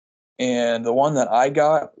 And the one that I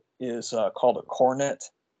got is called a Cornet,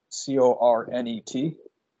 Cornet.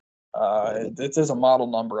 It is a model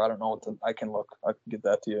number. I don't know I can look. I can get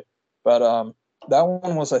that to you. But that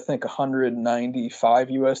one was, I think, 195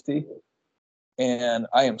 USD. And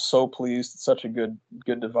I am so pleased. It's such a good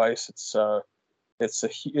device. It's a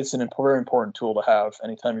very important tool to have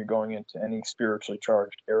anytime you're going into any spiritually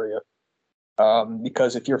charged area.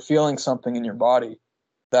 Because if you're feeling something in your body,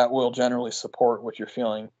 that will generally support what you're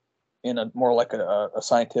feeling in a more like a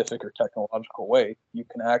scientific or technological way. You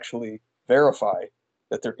can actually verify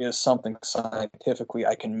that there is something scientifically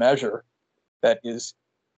I can measure that is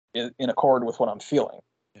in accord with what I'm feeling.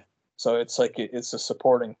 Yeah. So it's like it's a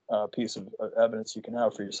supporting piece of evidence you can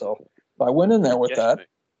have for yourself. But I went in there with that.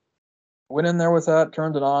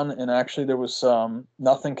 Turned it on, and actually there was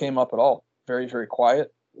nothing came up at all. Very, very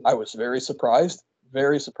quiet. I was very surprised.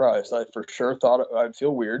 I for sure thought I'd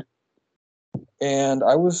feel weird. And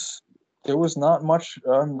there was not much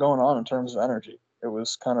going on in terms of energy. It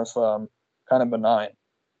was kind of benign.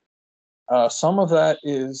 Some of that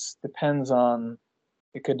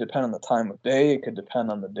it could depend on the time of day. It could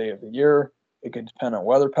depend on the day of the year. It could depend on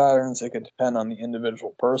weather patterns. It could depend on the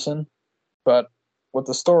individual person. But what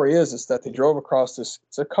the story is that they drove across it's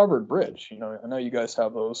a covered bridge. I know you guys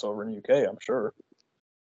have those over in UK, I'm sure.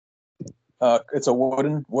 It's a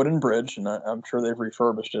wooden bridge, and I'm sure they've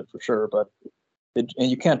refurbished it for sure, but and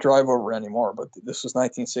you can't drive over it anymore. But this was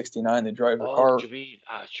 1969. They drive the car. Oh, do you mean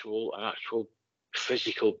an actual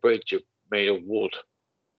physical bridge made of wood?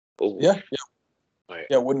 Oh. Yeah. Right.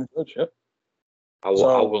 Yeah, wooden bridge. Yep. I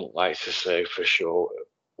wouldn't like to say for sure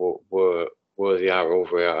where they are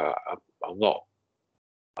over here. I'm not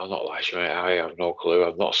like you, mate. I have no clue.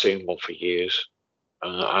 I've not seen one for years,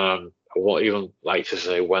 and I won't even like to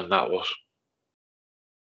say when that was.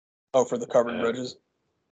 Oh, for the covered bridges.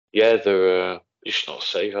 Yeah, they're just not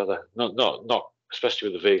safe, are they? Not especially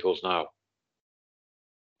with the vehicles now.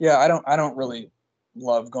 Yeah, I don't really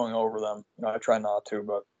love going over them. I try not to,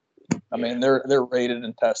 but I mean they're rated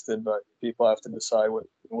and tested, but people have to decide what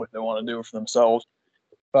they want to do for themselves.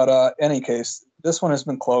 But any case, this one has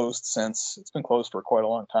been closed it's been closed for quite a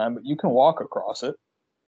long time, but you can walk across it.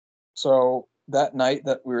 So that night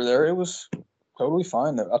that we were there, it was totally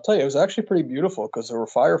fine. I'll tell you, it was actually pretty beautiful because there were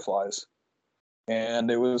fireflies, and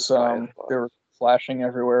it was they were flashing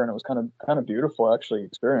everywhere, and it was kind of beautiful. Actually,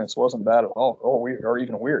 experience. It wasn't bad at all, or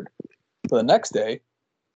even weird. So the next day,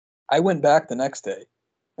 I went back the next day,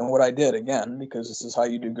 and what I did again, because this is how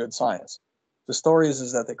you do good science. The story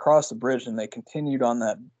is that they crossed the bridge and they continued on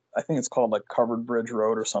that. I think it's called like Covered Bridge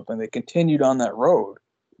Road or something. They continued on that road,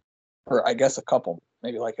 or I guess a couple,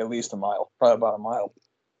 maybe like at least a mile, probably about a mile.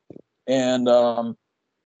 And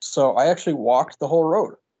so I actually walked the whole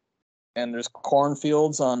road, and there's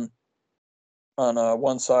cornfields on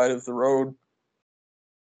one side of the road.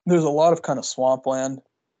 There's a lot of kind of swampland.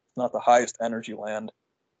 It's not the highest energy land.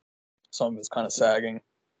 Some of it's kind of sagging.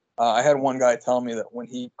 I had one guy tell me that when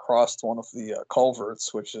he crossed one of the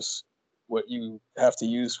culverts, which is what you have to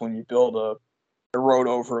use when you build a road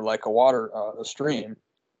over like a stream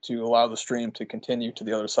to allow the stream to continue to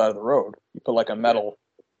the other side of the road. You put like a metal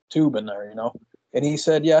tube in there, And he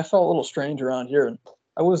said, "Yeah, I felt a little strange around here." And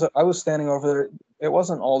I was standing over there. It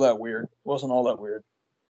wasn't all that weird. So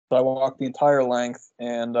I walked the entire length,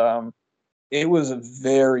 and it was a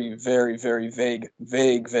very, very, very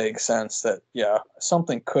vague sense that, yeah,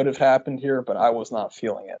 something could have happened here, but I was not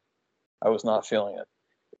feeling it. And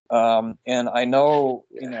I know,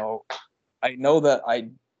 I know that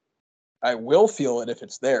I will feel it if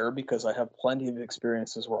it's there because I have plenty of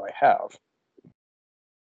experiences where I have.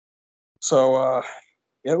 So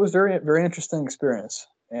it was very, very interesting experience.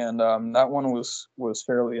 And that one was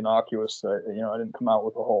fairly innocuous. I didn't come out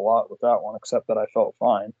with a whole lot with that one, except that I felt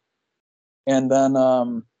fine. And then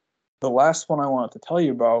the last one I wanted to tell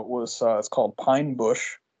you about was it's called Pine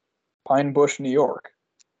Bush, New York.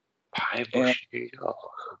 Pine Bush, New York.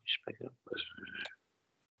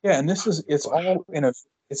 Yeah, and this is it's all in a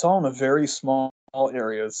very small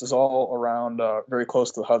area. This is all around very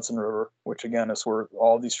close to the Hudson River, which again is where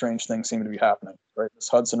all these strange things seem to be happening. Right, this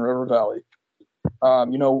Hudson River Valley.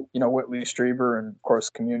 You know Whitley Strieber and of course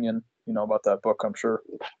Communion. You know about that book, I'm sure.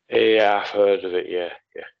 Yeah, I've heard of it. Yeah,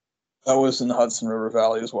 yeah. That was in the Hudson River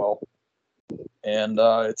Valley as well, and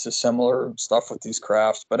it's a similar stuff with these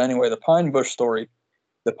crafts. But anyway, the Pine Bush story.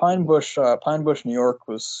 The Pine Bush, New York,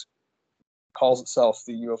 calls itself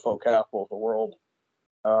the UFO capital of the world.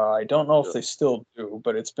 I don't know if they still do,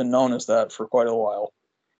 but it's been known as that for quite a while.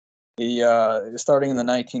 Starting in the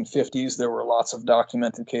 1950s, there were lots of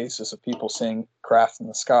documented cases of people seeing craft in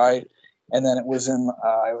the sky, and then it was in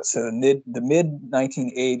I would say the mid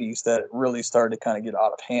 1980s that it really started to kind of get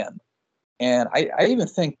out of hand. And I even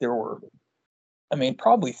think there were, I mean,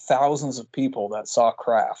 probably thousands of people that saw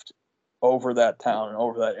craft over that town and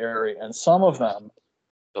over that area, and some of them,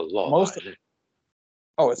 A lot. most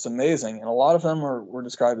oh, it's amazing, and a lot of them were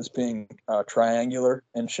described as being triangular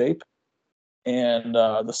in shape and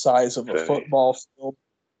the size of a football field.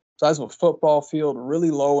 Size of a football field,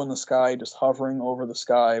 really low in the sky, just hovering over the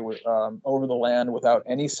sky, over the land without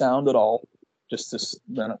any sound at all. Just this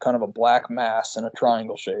kind of a black mass in a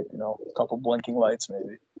triangle shape. You know, a couple blinking lights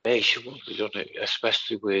maybe. Makes you wonder, doesn't it?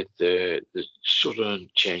 Especially with the sudden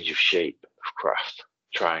change of shape of craft.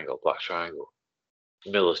 Triangle, black triangle.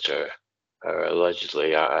 Military are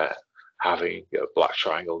allegedly having black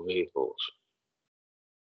triangle vehicles.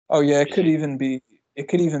 Oh yeah, it could even be. It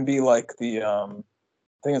could even be like the. I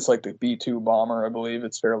think it's like the B-2 bomber. I believe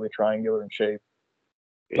it's fairly triangular in shape.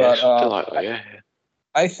 Yeah, But something like that. Yeah.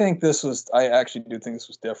 I think this was. I actually do think this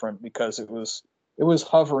was different because it was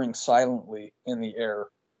hovering silently in the air.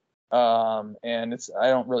 And it's. I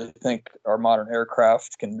don't really think our modern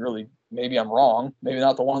aircraft can really. Maybe I'm wrong. Maybe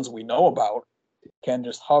not the ones we know about can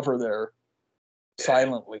just hover there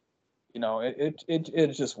silently. You know,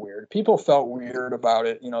 it's just weird. People felt weird about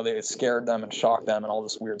it. You know, it scared them and shocked them and all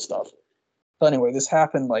this weird stuff. So anyway, this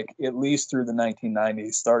happened like at least through the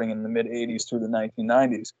 1990s, starting in the mid 80s through the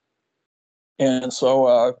 1990s. And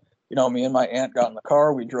so, me and my aunt got in the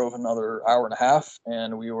car. We drove another hour and a half,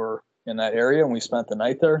 and we were in that area, and we spent the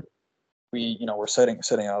night there. We, were sitting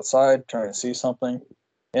outside trying to see something.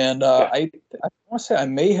 And I want to say I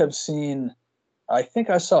may have seen. I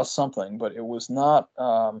think I saw something, but it was not.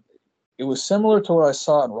 It was similar to what I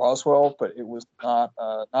saw in Roswell, but it was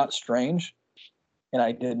not strange. And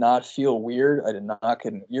I did not feel weird. I did not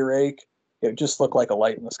get an earache. It just looked like a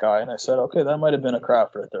light in the sky. And I said, okay, that might have been a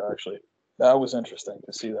craft right there, actually. That was interesting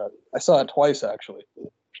to see that. I saw it twice, actually.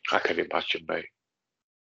 I can imagine, mate.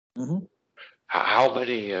 Mm-hmm. How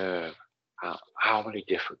many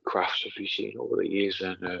different crafts have you seen over the years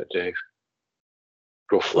then, Dave?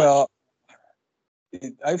 Roughly. Well,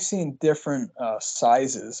 I've seen different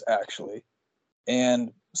sizes, actually.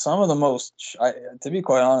 And some of the most, to be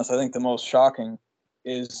quite honest, I think the most shocking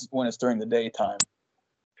is when it's during the daytime,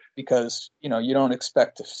 because you don't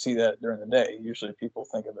expect to see that during the day. Usually, people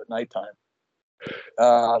think of it nighttime.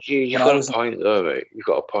 You got a point there, mate. You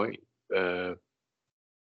got a point.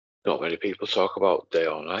 Not many people talk about day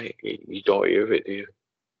or night. You don't hear of it, do you?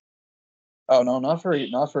 Oh no, not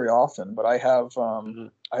very often. But I have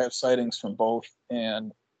sightings from both,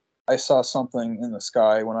 and I saw something in the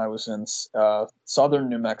sky when I was in southern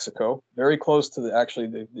New Mexico, very close to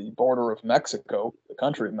the border of Mexico, the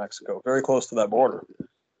country of Mexico, very close to that border,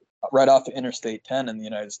 right off the Interstate 10 in the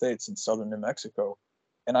United States in southern New Mexico.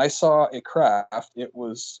 And I saw a craft. It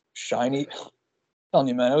was shiny. I'm telling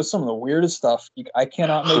you, man, it was some of the weirdest stuff. I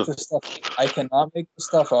cannot make this stuff. I cannot make this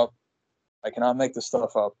stuff up. I cannot make this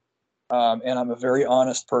stuff up. And I'm a very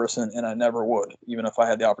honest person, and I never would, even if I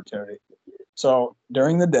had the opportunity. So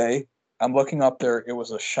during the day, I'm looking up there. It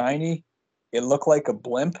was a shiny. It looked like a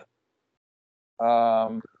blimp.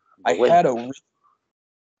 I had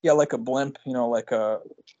like a blimp.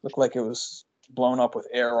 Looked like it was blown up with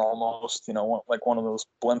air almost. Like one of those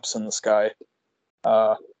blimps in the sky.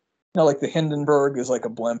 Like the Hindenburg is like a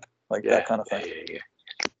blimp, like that kind of thing. Yeah.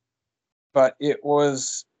 But it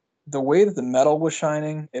was the way that the metal was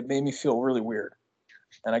shining. It made me feel really weird.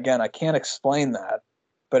 And again, I can't explain that.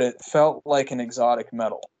 But it felt like an exotic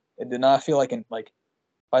metal. It did not feel like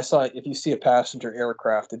if you see a passenger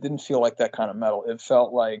aircraft, it didn't feel like that kind of metal. It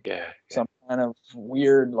felt like some kind of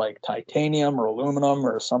weird, like titanium or aluminum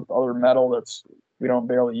or some other metal that's we don't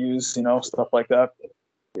barely use, stuff like that.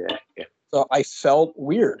 Yeah. So I felt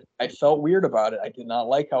weird. I felt weird about it. I did not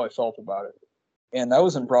like how I felt about it. And that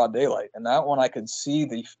was in broad daylight. And that one I could see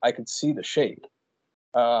the shape.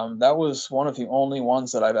 That was one of the only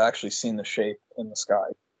ones that I've actually seen the shape in the sky.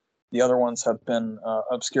 The other ones have been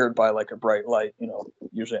obscured by like a bright light,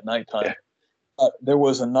 usually at nighttime. There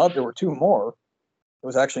were two more. It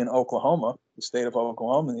was actually in Oklahoma, the state of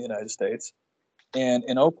Oklahoma in the United States. And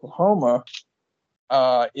in Oklahoma,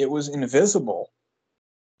 it was invisible.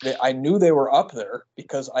 I knew they were up there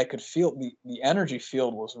because I could feel the energy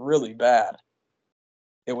field was really bad.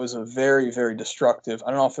 It was a very, very destructive. I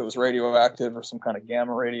don't know if it was radioactive or some kind of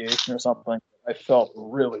gamma radiation or something. I felt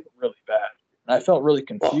really, really bad. And I felt really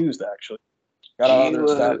confused, actually. Got out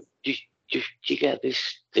of there. Do you get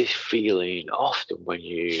this feeling often when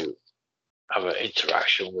you have an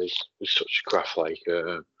interaction with such craft, like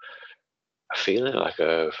a feeling like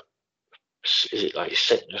is it like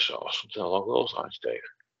sickness or something along those lines, Dave?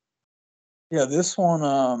 Yeah, this one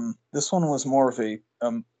was more of a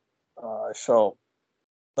I felt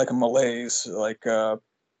like a malaise, like I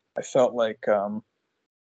felt like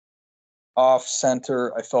off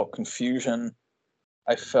center. I felt confusion.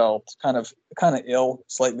 I felt kind of ill,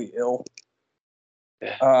 slightly ill.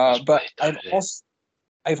 Yeah, but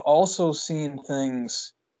I've also seen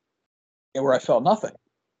things where I felt nothing.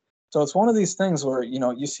 So it's one of these things where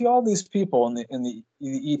you see all these people in the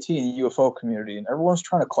ET and UFO community, and everyone's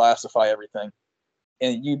trying to classify everything,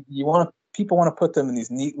 and people want to put them in these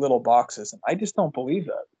neat little boxes, and I just don't believe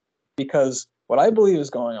that, because what I believe is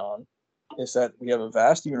going on is that we have a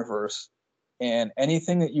vast universe, and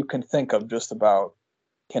anything that you can think of just about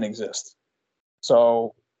can exist.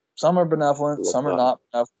 So some are benevolent, some are not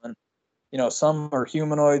benevolent. Some are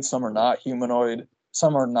humanoid, some are not humanoid,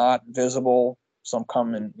 some are not visible. Some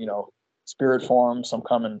come in, spirit forms. Some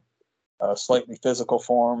come in slightly physical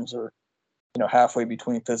forms, or halfway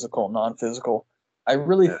between physical and non-physical. I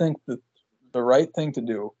really think that the right thing to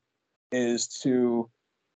do is to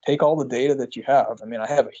take all the data that you have. I mean, I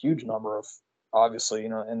have a huge number of, obviously,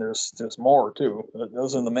 and there's more too.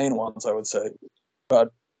 Those are the main ones, I would say.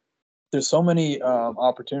 But there's so many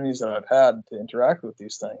opportunities that I've had to interact with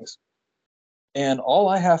these things. And all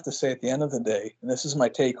I have to say at the end of the day, and this is my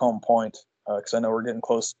take-home point, because I know we're getting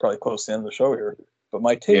probably close to the end of the show here, but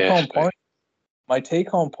my take-home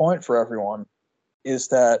point for everyone is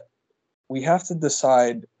that we have to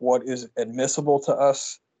decide what is admissible to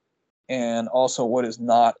us and also what is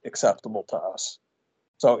not acceptable to us.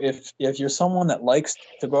 So if you're someone that likes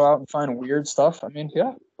to go out and find weird stuff, I mean,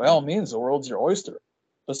 yeah, by all means, the world's your oyster.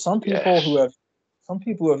 But some people who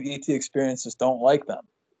have ET experiences don't like them.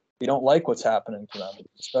 They don't like what's happening to them,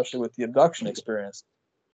 especially with the abduction experience.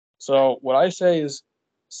 So what I say is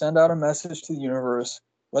send out a message to the universe.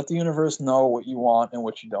 Let the universe know what you want and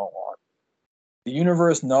what you don't want. The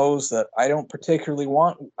universe knows that I don't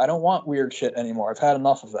want weird shit anymore. I've had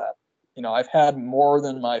enough of that. I've had more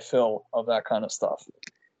than my fill of that kind of stuff.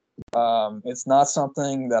 It's not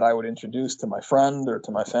something that I would introduce to my friend or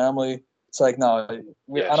to my family. It's like, no, I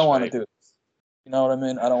don't want to do it. You know what I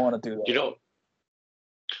mean? I don't want to do that.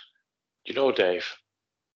 Dave,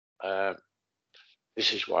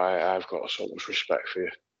 this is why I've got so much respect for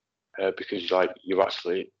you, because you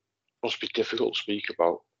actually must be difficult to speak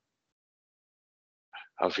about,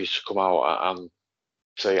 and for you to come out and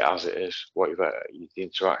say it as it is, the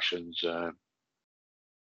interactions.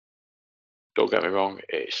 Don't get me wrong,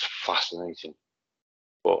 it's fascinating,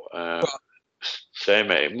 but same,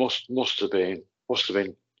 mate. It must have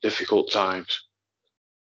been difficult times.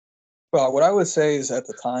 Well, what I would say is at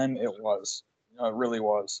the time it was, it really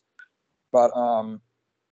was. But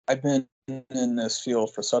I've been in this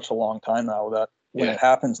field for such a long time now that when it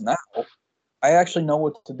happens now, I actually know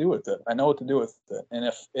what to do with it. I know what to do with it, and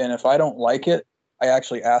if I don't like it, I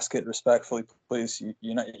actually ask it respectfully. Please,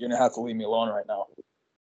 you're gonna have to leave me alone right now.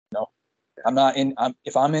 I'm not in.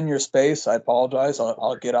 If I'm in your space, I apologize.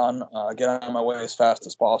 I'll get on my way as fast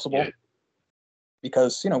as possible,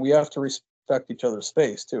 because we have to respect each other's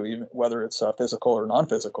space too, even whether it's physical or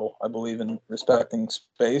non-physical. I believe in respecting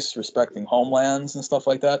space, respecting homelands and stuff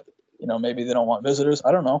like that. Maybe they don't want visitors.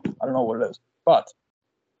 I don't know what it is, but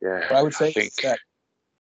what I would say is that.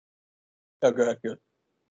 Oh, go ahead. Good.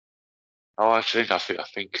 Oh, I think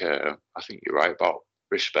you're right about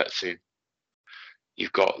respecting. We're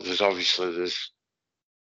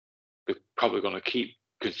probably going to keep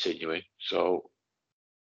continuing, so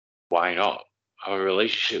why not have a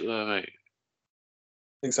relationship there, mate?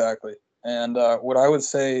 Exactly. And what I would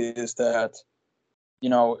say is that,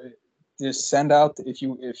 just send out, if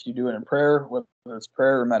you do it in prayer, whether it's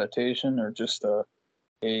prayer or meditation or just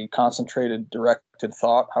a concentrated, directed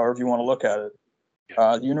thought, however you want to look at it,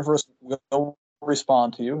 the universe will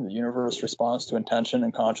respond to you. The universe responds to intention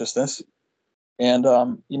and consciousness. And,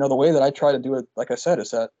 the way that I try to do it, like I said,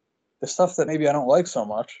 is that the stuff that maybe I don't like so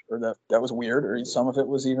much, or that was weird, or some of it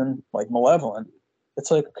was even like malevolent,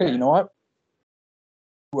 It's like, okay, you know what?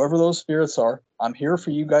 Whoever those spirits are, I'm here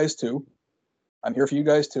for you guys too. I'm here for you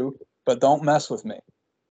guys too, but don't mess with me.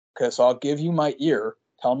 Okay, so I'll give you my ear.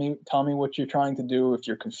 Tell me what you're trying to do. If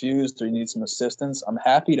you're confused or you need some assistance, I'm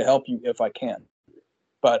happy to help you if I can.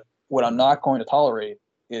 But what I'm not going to tolerate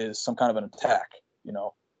is some kind of an attack,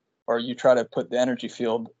 or you try to put the energy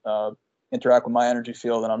field, interact with my energy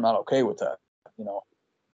field, and I'm not okay with that,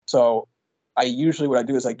 So I usually, what I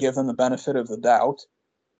do is I give them the benefit of the doubt.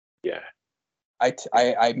 Yeah.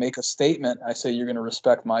 I make a statement. I say, you're going to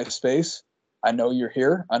respect my space. I know you're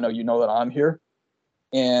here. I know you know that I'm here.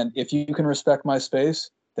 And if you can respect my space,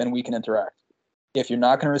 then we can interact. If you're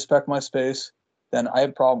not going to respect my space, then I have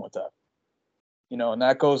a problem with that. And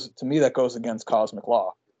that goes, to me, that goes against cosmic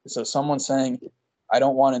law. So someone saying, I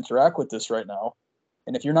don't want to interact with this right now.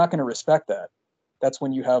 And if you're not going to respect that, that's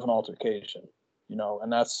when you have an altercation,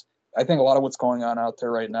 and that's, I think a lot of what's going on out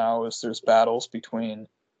there right now is there's battles between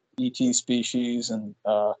ET species and,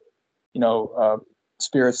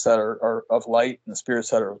 spirits that are of light and the spirits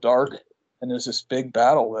that are of dark. And there's this big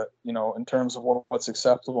battle that, in terms of what's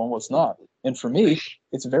acceptable and what's not. And for me,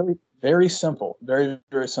 it's very, very simple, very,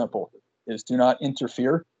 very simple, is do not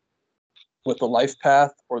interfere with the life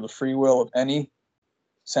path or the free will of any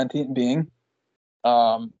sentient being.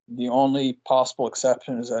 The only possible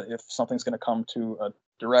exception is that if something's going to come to a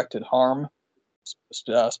directed harm,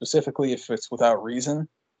 specifically if it's without reason,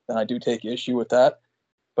 then I do take issue with that.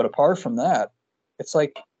 But apart from that, it's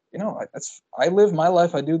like, I live my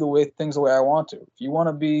life. I do things the way I want to. If you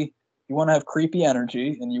want to have creepy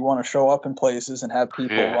energy and you want to show up in places and have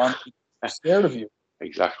people run scared of you.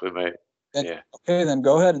 Exactly, mate. Okay, then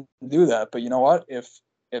go ahead and do that. But you know what? If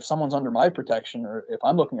someone's under my protection or if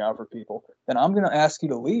I'm looking out for people, then I'm going to ask you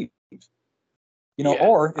to leave.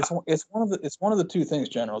 Or it's one of the two things,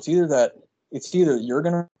 General. It's either you're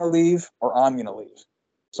going to leave or I'm going to leave.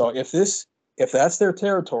 So if that's their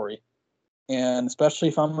territory, and especially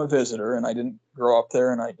if I'm a visitor and I didn't grow up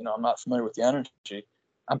there and I'm not familiar with the energy,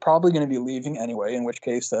 I'm probably going to be leaving anyway, in which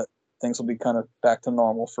case that things will be kind of back to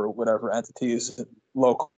normal for whatever entity is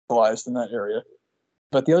localized in that area.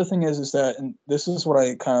 But the other thing is that, and this is what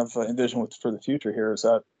I kind of envision for the future here, is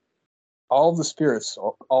that all of the spirits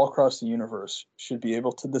all across the universe should be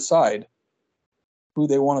able to decide who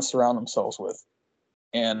they want to surround themselves with.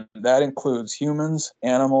 And that includes humans,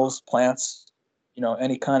 animals, plants,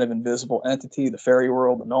 any kind of invisible entity, the fairy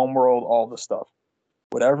world, the gnome world, all this stuff.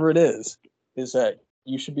 Whatever it is that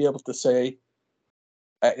you should be able to say,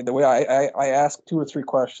 the way I ask 2 or 3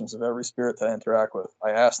 questions of every spirit that I interact with.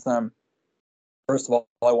 I ask them, first of all,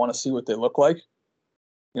 I want to see what they look like.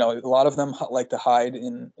 A lot of them like to hide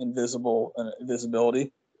in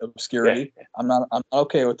invisibility, obscurity. Yeah. I'm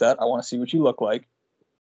okay with that. I want to see what you look like.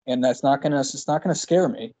 And it's not gonna scare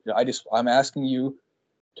me. I'm asking you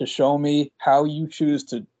to show me how you choose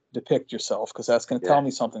to depict yourself, because that's going to tell me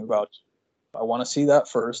something about you. I want to see that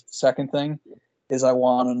first. Second thing is I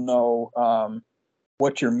want to know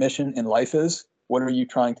what your mission in life is. What are you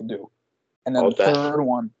trying to do? And then the third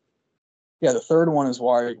one is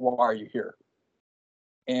why are you here?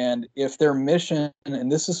 And if their mission, and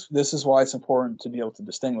this is why it's important to be able to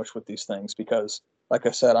distinguish with these things, because like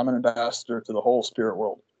I said, I'm an ambassador to the whole spirit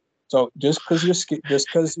world. So just because you're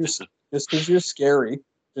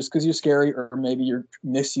scary, or maybe you're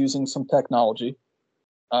misusing some technology,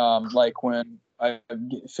 like when I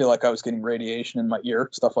feel like I was getting radiation in my ear,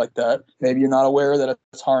 stuff like that. Maybe you're not aware that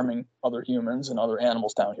it's harming other humans and other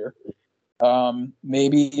animals down here.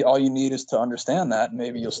 Maybe all you need is to understand that, and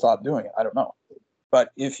maybe you'll stop doing it. I don't know.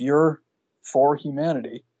 But if you're for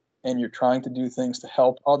humanity and you're trying to do things to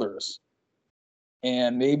help others,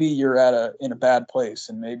 and maybe you're in a bad place,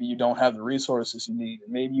 and maybe you don't have the resources you need,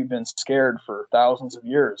 and maybe you've been scared for thousands of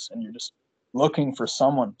years, and you're just looking for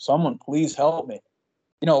someone, please help me.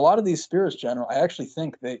 A lot of these spirits, General, I actually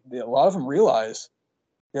think a lot of them realize,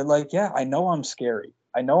 they're like, yeah, I know I'm scary,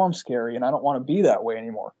 and I don't want to be that way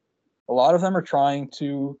anymore. A lot of them are trying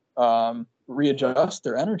to readjust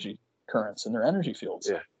their energy currents and their energy fields.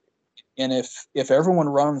 Yeah. And if everyone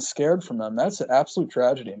runs scared from them, that's an absolute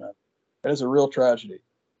tragedy, man. That is a real tragedy.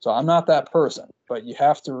 So I'm not that person, but you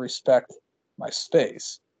have to respect my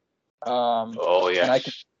space. And I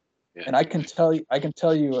can tell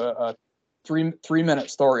you a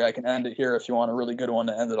 3-minute story. I can end it here if you want a really good one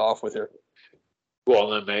to end it off with here. Go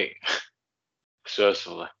on then, mate.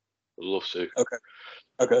 Certainly. I'd love to.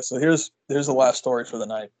 Okay. So here's the last story for the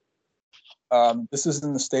night. This is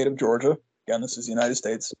in the state of Georgia. Again, this is the United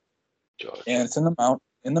States. Georgia. And it's in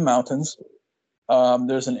the mountains.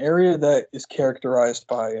 There's an area that is characterized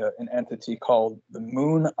by an entity called the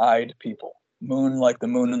Moon-Eyed People. moon, like the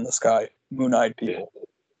moon in the sky, moon-eyed people.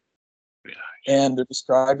 Yeah. And they're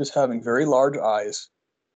described as having very large eyes.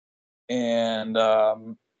 And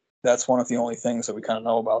that's one of the only things that we kind of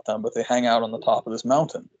know about them, but they hang out on the top of this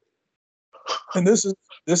mountain. And this is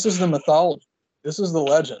the mythology. This is the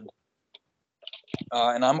legend.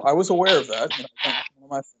 And I was aware of that. You know, I went with one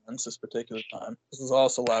of my friends this particular time. This was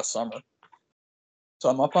also last summer. So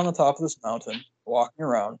I'm up on the top of this mountain, walking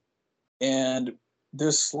around, and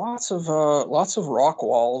there's lots of rock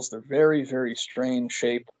walls. They're very, very strange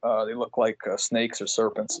shape. They look like snakes or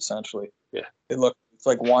serpents, essentially. Yeah. It's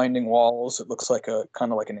like winding walls. It looks like a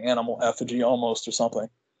kind of like an animal effigy almost or something.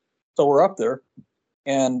 So we're up there,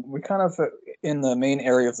 and we kind of in the main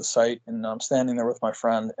area of the site, and I'm standing there with my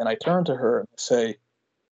friend, and I turn to her and say,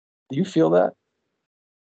 "Do you feel that?"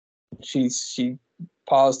 She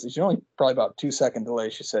paused. She only probably about 2 second delay.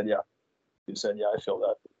 She said, "Yeah." She said, "Yeah, I feel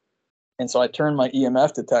that." And so I turned my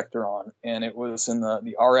EMF detector on, and it was in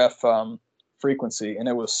the RF frequency, and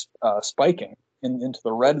it was spiking into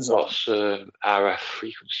the red zone. What's RF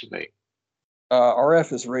frequency, mate?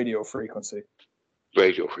 RF is radio frequency.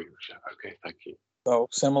 Radio frequency. Okay, thank you. So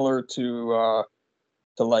similar to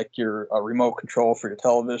like your remote control for your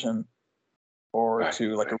television, or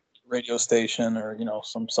to like a radio station, or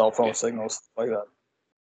some cell phone signals, stuff like that.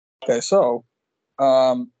 Okay, so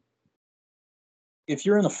if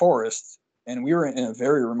you're in the forest, and we were in a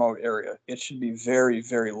very remote area, it should be very,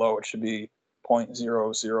 very low. It should be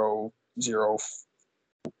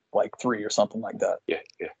 0.0003 or something like that. Yeah.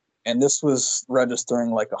 And this was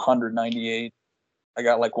registering like 198. I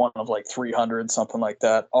got like one of like 300, something like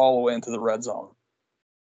that, all the way into the red zone.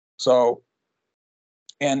 So,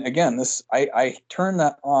 and again, I turned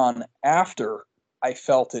that on after I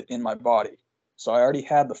felt it in my body. So I already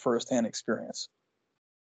had the firsthand experience.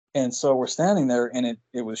 And so we're standing there, and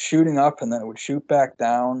it was shooting up, and then it would shoot back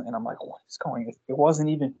down. And I'm like, what is going on? It wasn't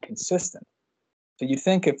even consistent. So you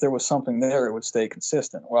think if there was something there, it would stay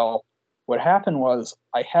consistent. Well, what happened was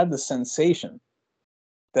I had the sensation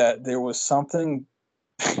that there was something.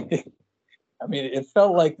 I mean, it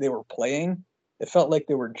felt like they were playing. It felt like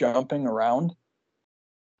they were jumping around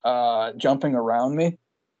me.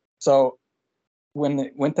 So when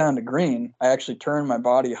it went down to green, I actually turned my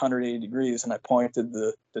body 180 degrees, and I pointed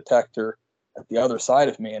the detector at the other side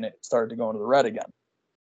of me, and it started to go into the red again.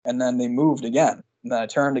 And then they moved again. And then I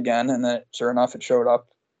turned again, and then sure enough, it showed up,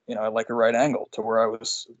 at like a right angle to where I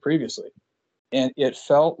was previously. And it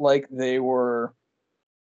felt like they were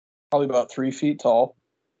probably about 3 feet tall.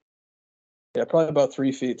 Yeah, probably about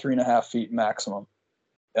 3 feet, 3.5 feet maximum.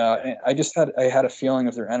 And I had a feeling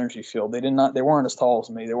of their energy field. They weren't as tall as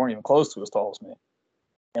me. They weren't even close to as tall as me.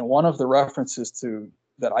 And one of the references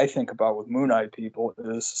that I think about with moon-eyed people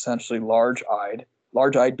is essentially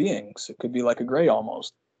large-eyed beings. It could be like a gray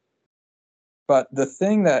almost. But the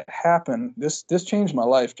thing that happened, this changed my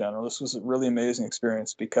life, General. This was a really amazing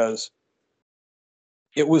experience because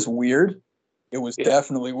it was weird. It was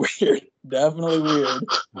definitely weird. Definitely weird.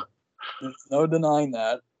 There's no denying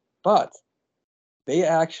that. But they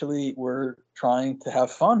actually were trying to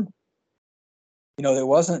have fun.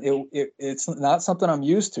 It's not something I'm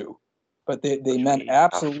used to, but they meant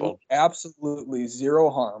absolutely zero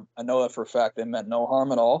harm. I know that for a fact. They meant no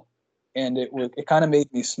harm at all. And it kind of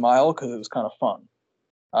made me smile because it was kind of fun.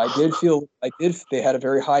 They had a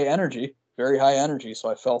very high energy.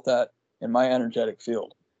 So I felt that in my energetic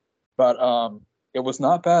field, but it was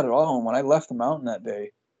not bad at all. And when I left the mountain that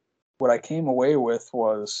day, what I came away with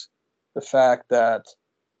was the fact that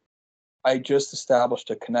I just established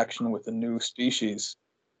a connection with a new species,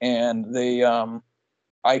 and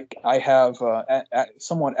I have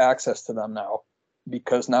somewhat access to them now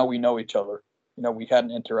because now we know each other. We had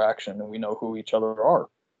an interaction, and we know who each other are.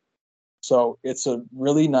 So it's a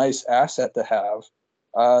really nice asset to have.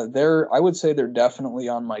 I would say they're definitely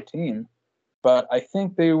on my team, but I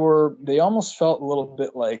think they almost felt a little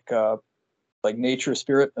bit like nature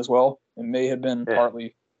spirit as well. It may have been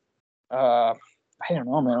partly, I don't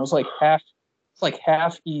know, man. It was like half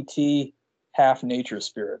ET, half nature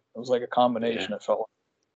spirit. It was like a combination. It felt like.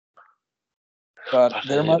 But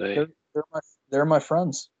they're my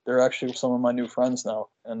friends. They're actually some of my new friends now,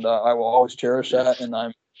 and I will always cherish that. And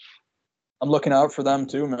I'm looking out for them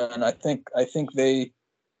too, man. I think they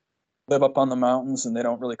live up on the mountains, and they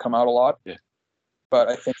don't really come out a lot. Yeah. But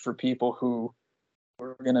I think for people who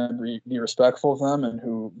are going to be respectful of them and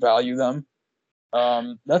who value them,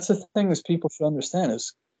 that's the thing is people should understand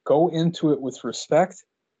is go into it with respect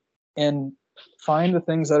and find the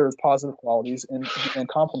things that are positive qualities and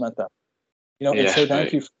compliment them. And say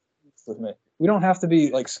thank you with me. We don't have to be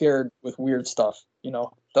like scared with weird stuff.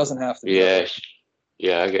 Doesn't have to be. Yes.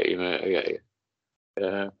 Yeah, I get you, mate. I get you.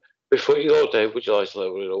 Before you go, Dave, would you like to let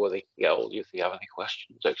everyone know where they can get hold of you if you have any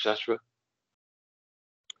questions, etc.?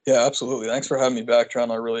 Yeah, absolutely. Thanks for having me back, John.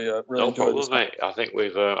 I really No enjoyed problem, this. mate. I think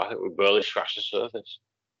we've barely scratched the surface.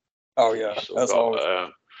 Oh yeah, as always.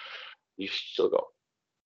 You've still got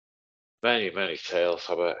many tales.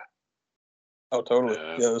 I bet. Oh, totally.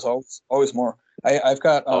 Yeah, there's always more. I've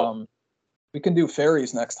got we can do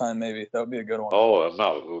fairies next time, maybe. That would be a good one. Oh,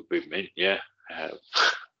 that would be mint, yeah.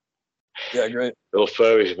 Yeah, great. Little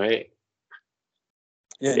furries, mate.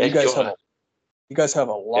 Yeah, you guys have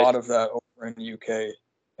a lot of that over in the UK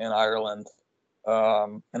and Ireland,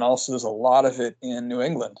 and also there's a lot of it in New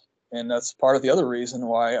England, and that's part of the other reason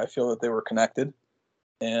why I feel that they were connected,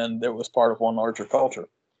 and it was part of one larger culture.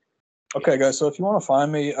 Okay, guys. So if you want to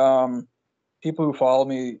find me, people who follow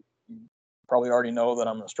me probably already know that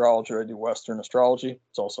I'm an astrologer. I do Western astrology.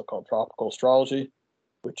 It's also called tropical astrology,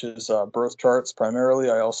 which is birth charts primarily.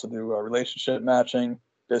 I also do relationship matching,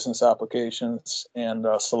 business applications, and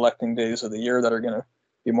selecting days of the year that are going to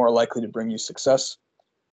be more likely to bring you success.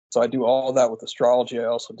 So I do all of that with astrology. I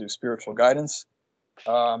also do spiritual guidance.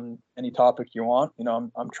 Any topic you want.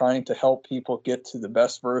 I'm trying to help people get to the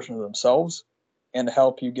best version of themselves and to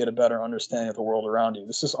help you get a better understanding of the world around you.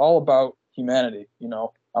 This is all about humanity.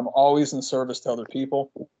 I'm always in service to other people.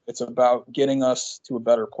 It's about getting us to a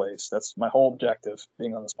better place. That's my whole objective,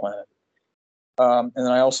 being on this planet. And then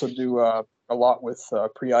I also do a lot with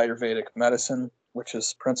pre-Ayurvedic medicine, which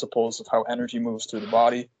is principles of how energy moves through the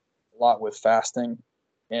body, a lot with fasting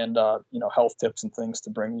and, health tips and things to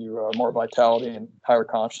bring you more vitality and higher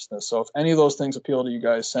consciousness. So if any of those things appeal to you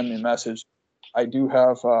guys, send me a message. I do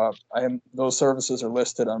have, those services are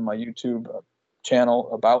listed on my YouTube channel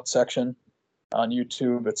about section. On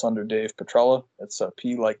YouTube, it's under Dave Petrella. It's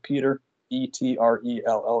P like Peter,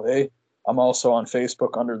 Etrella. I'm also on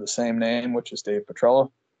Facebook under the same name, which is Dave Petrella.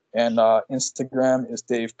 And Instagram is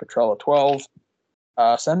Dave Petrella 12.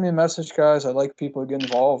 Send me a message, guys. I like people to get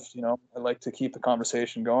involved. I like to keep the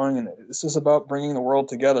conversation going, and this is about bringing the world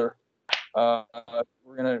together. We're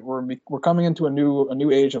coming into a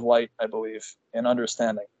new age of light, I believe, and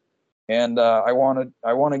understanding. And I want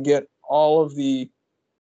to get all of the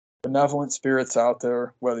benevolent spirits out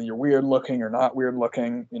there, whether you're weird looking or not weird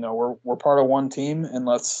looking. We're part of one team, and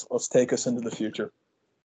let's take us into the future.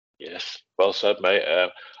 Yes, well said, mate.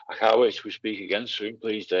 I can't wait till we speak again soon,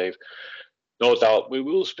 please, Dave. No doubt we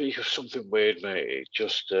will speak of something weird, mate. It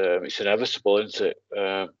just it's inevitable, isn't it?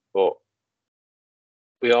 But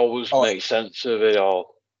we always make sense of it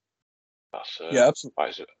all. That's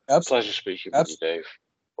absolutely. It's a pleasure speaking with you, Dave.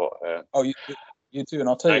 But you too, and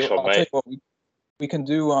I'll tell you mate. what we can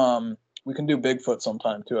do. We can do Bigfoot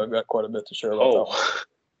sometime too. I've got quite a bit to share about that one.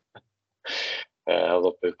 I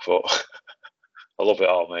love Bigfoot. I love it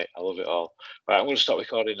all, mate. I love it all. Right, I'm going to stop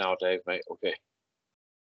recording now, Dave, mate. Okay.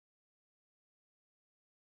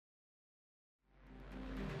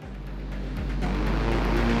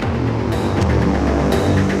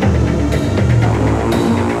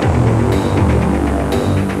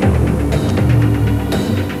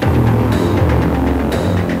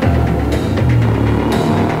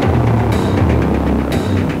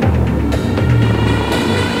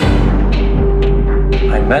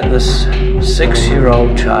 I met this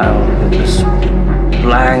 6-year-old child with this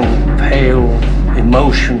blank, pale,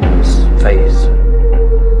 emotionless face.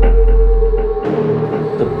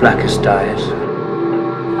 The blackest eyes,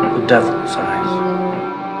 the devil's eyes.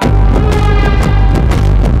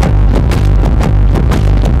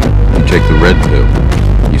 You take the red pill,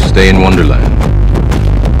 you stay in Wonderland,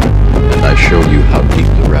 and I show you how deep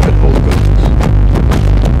the rabbit hole goes.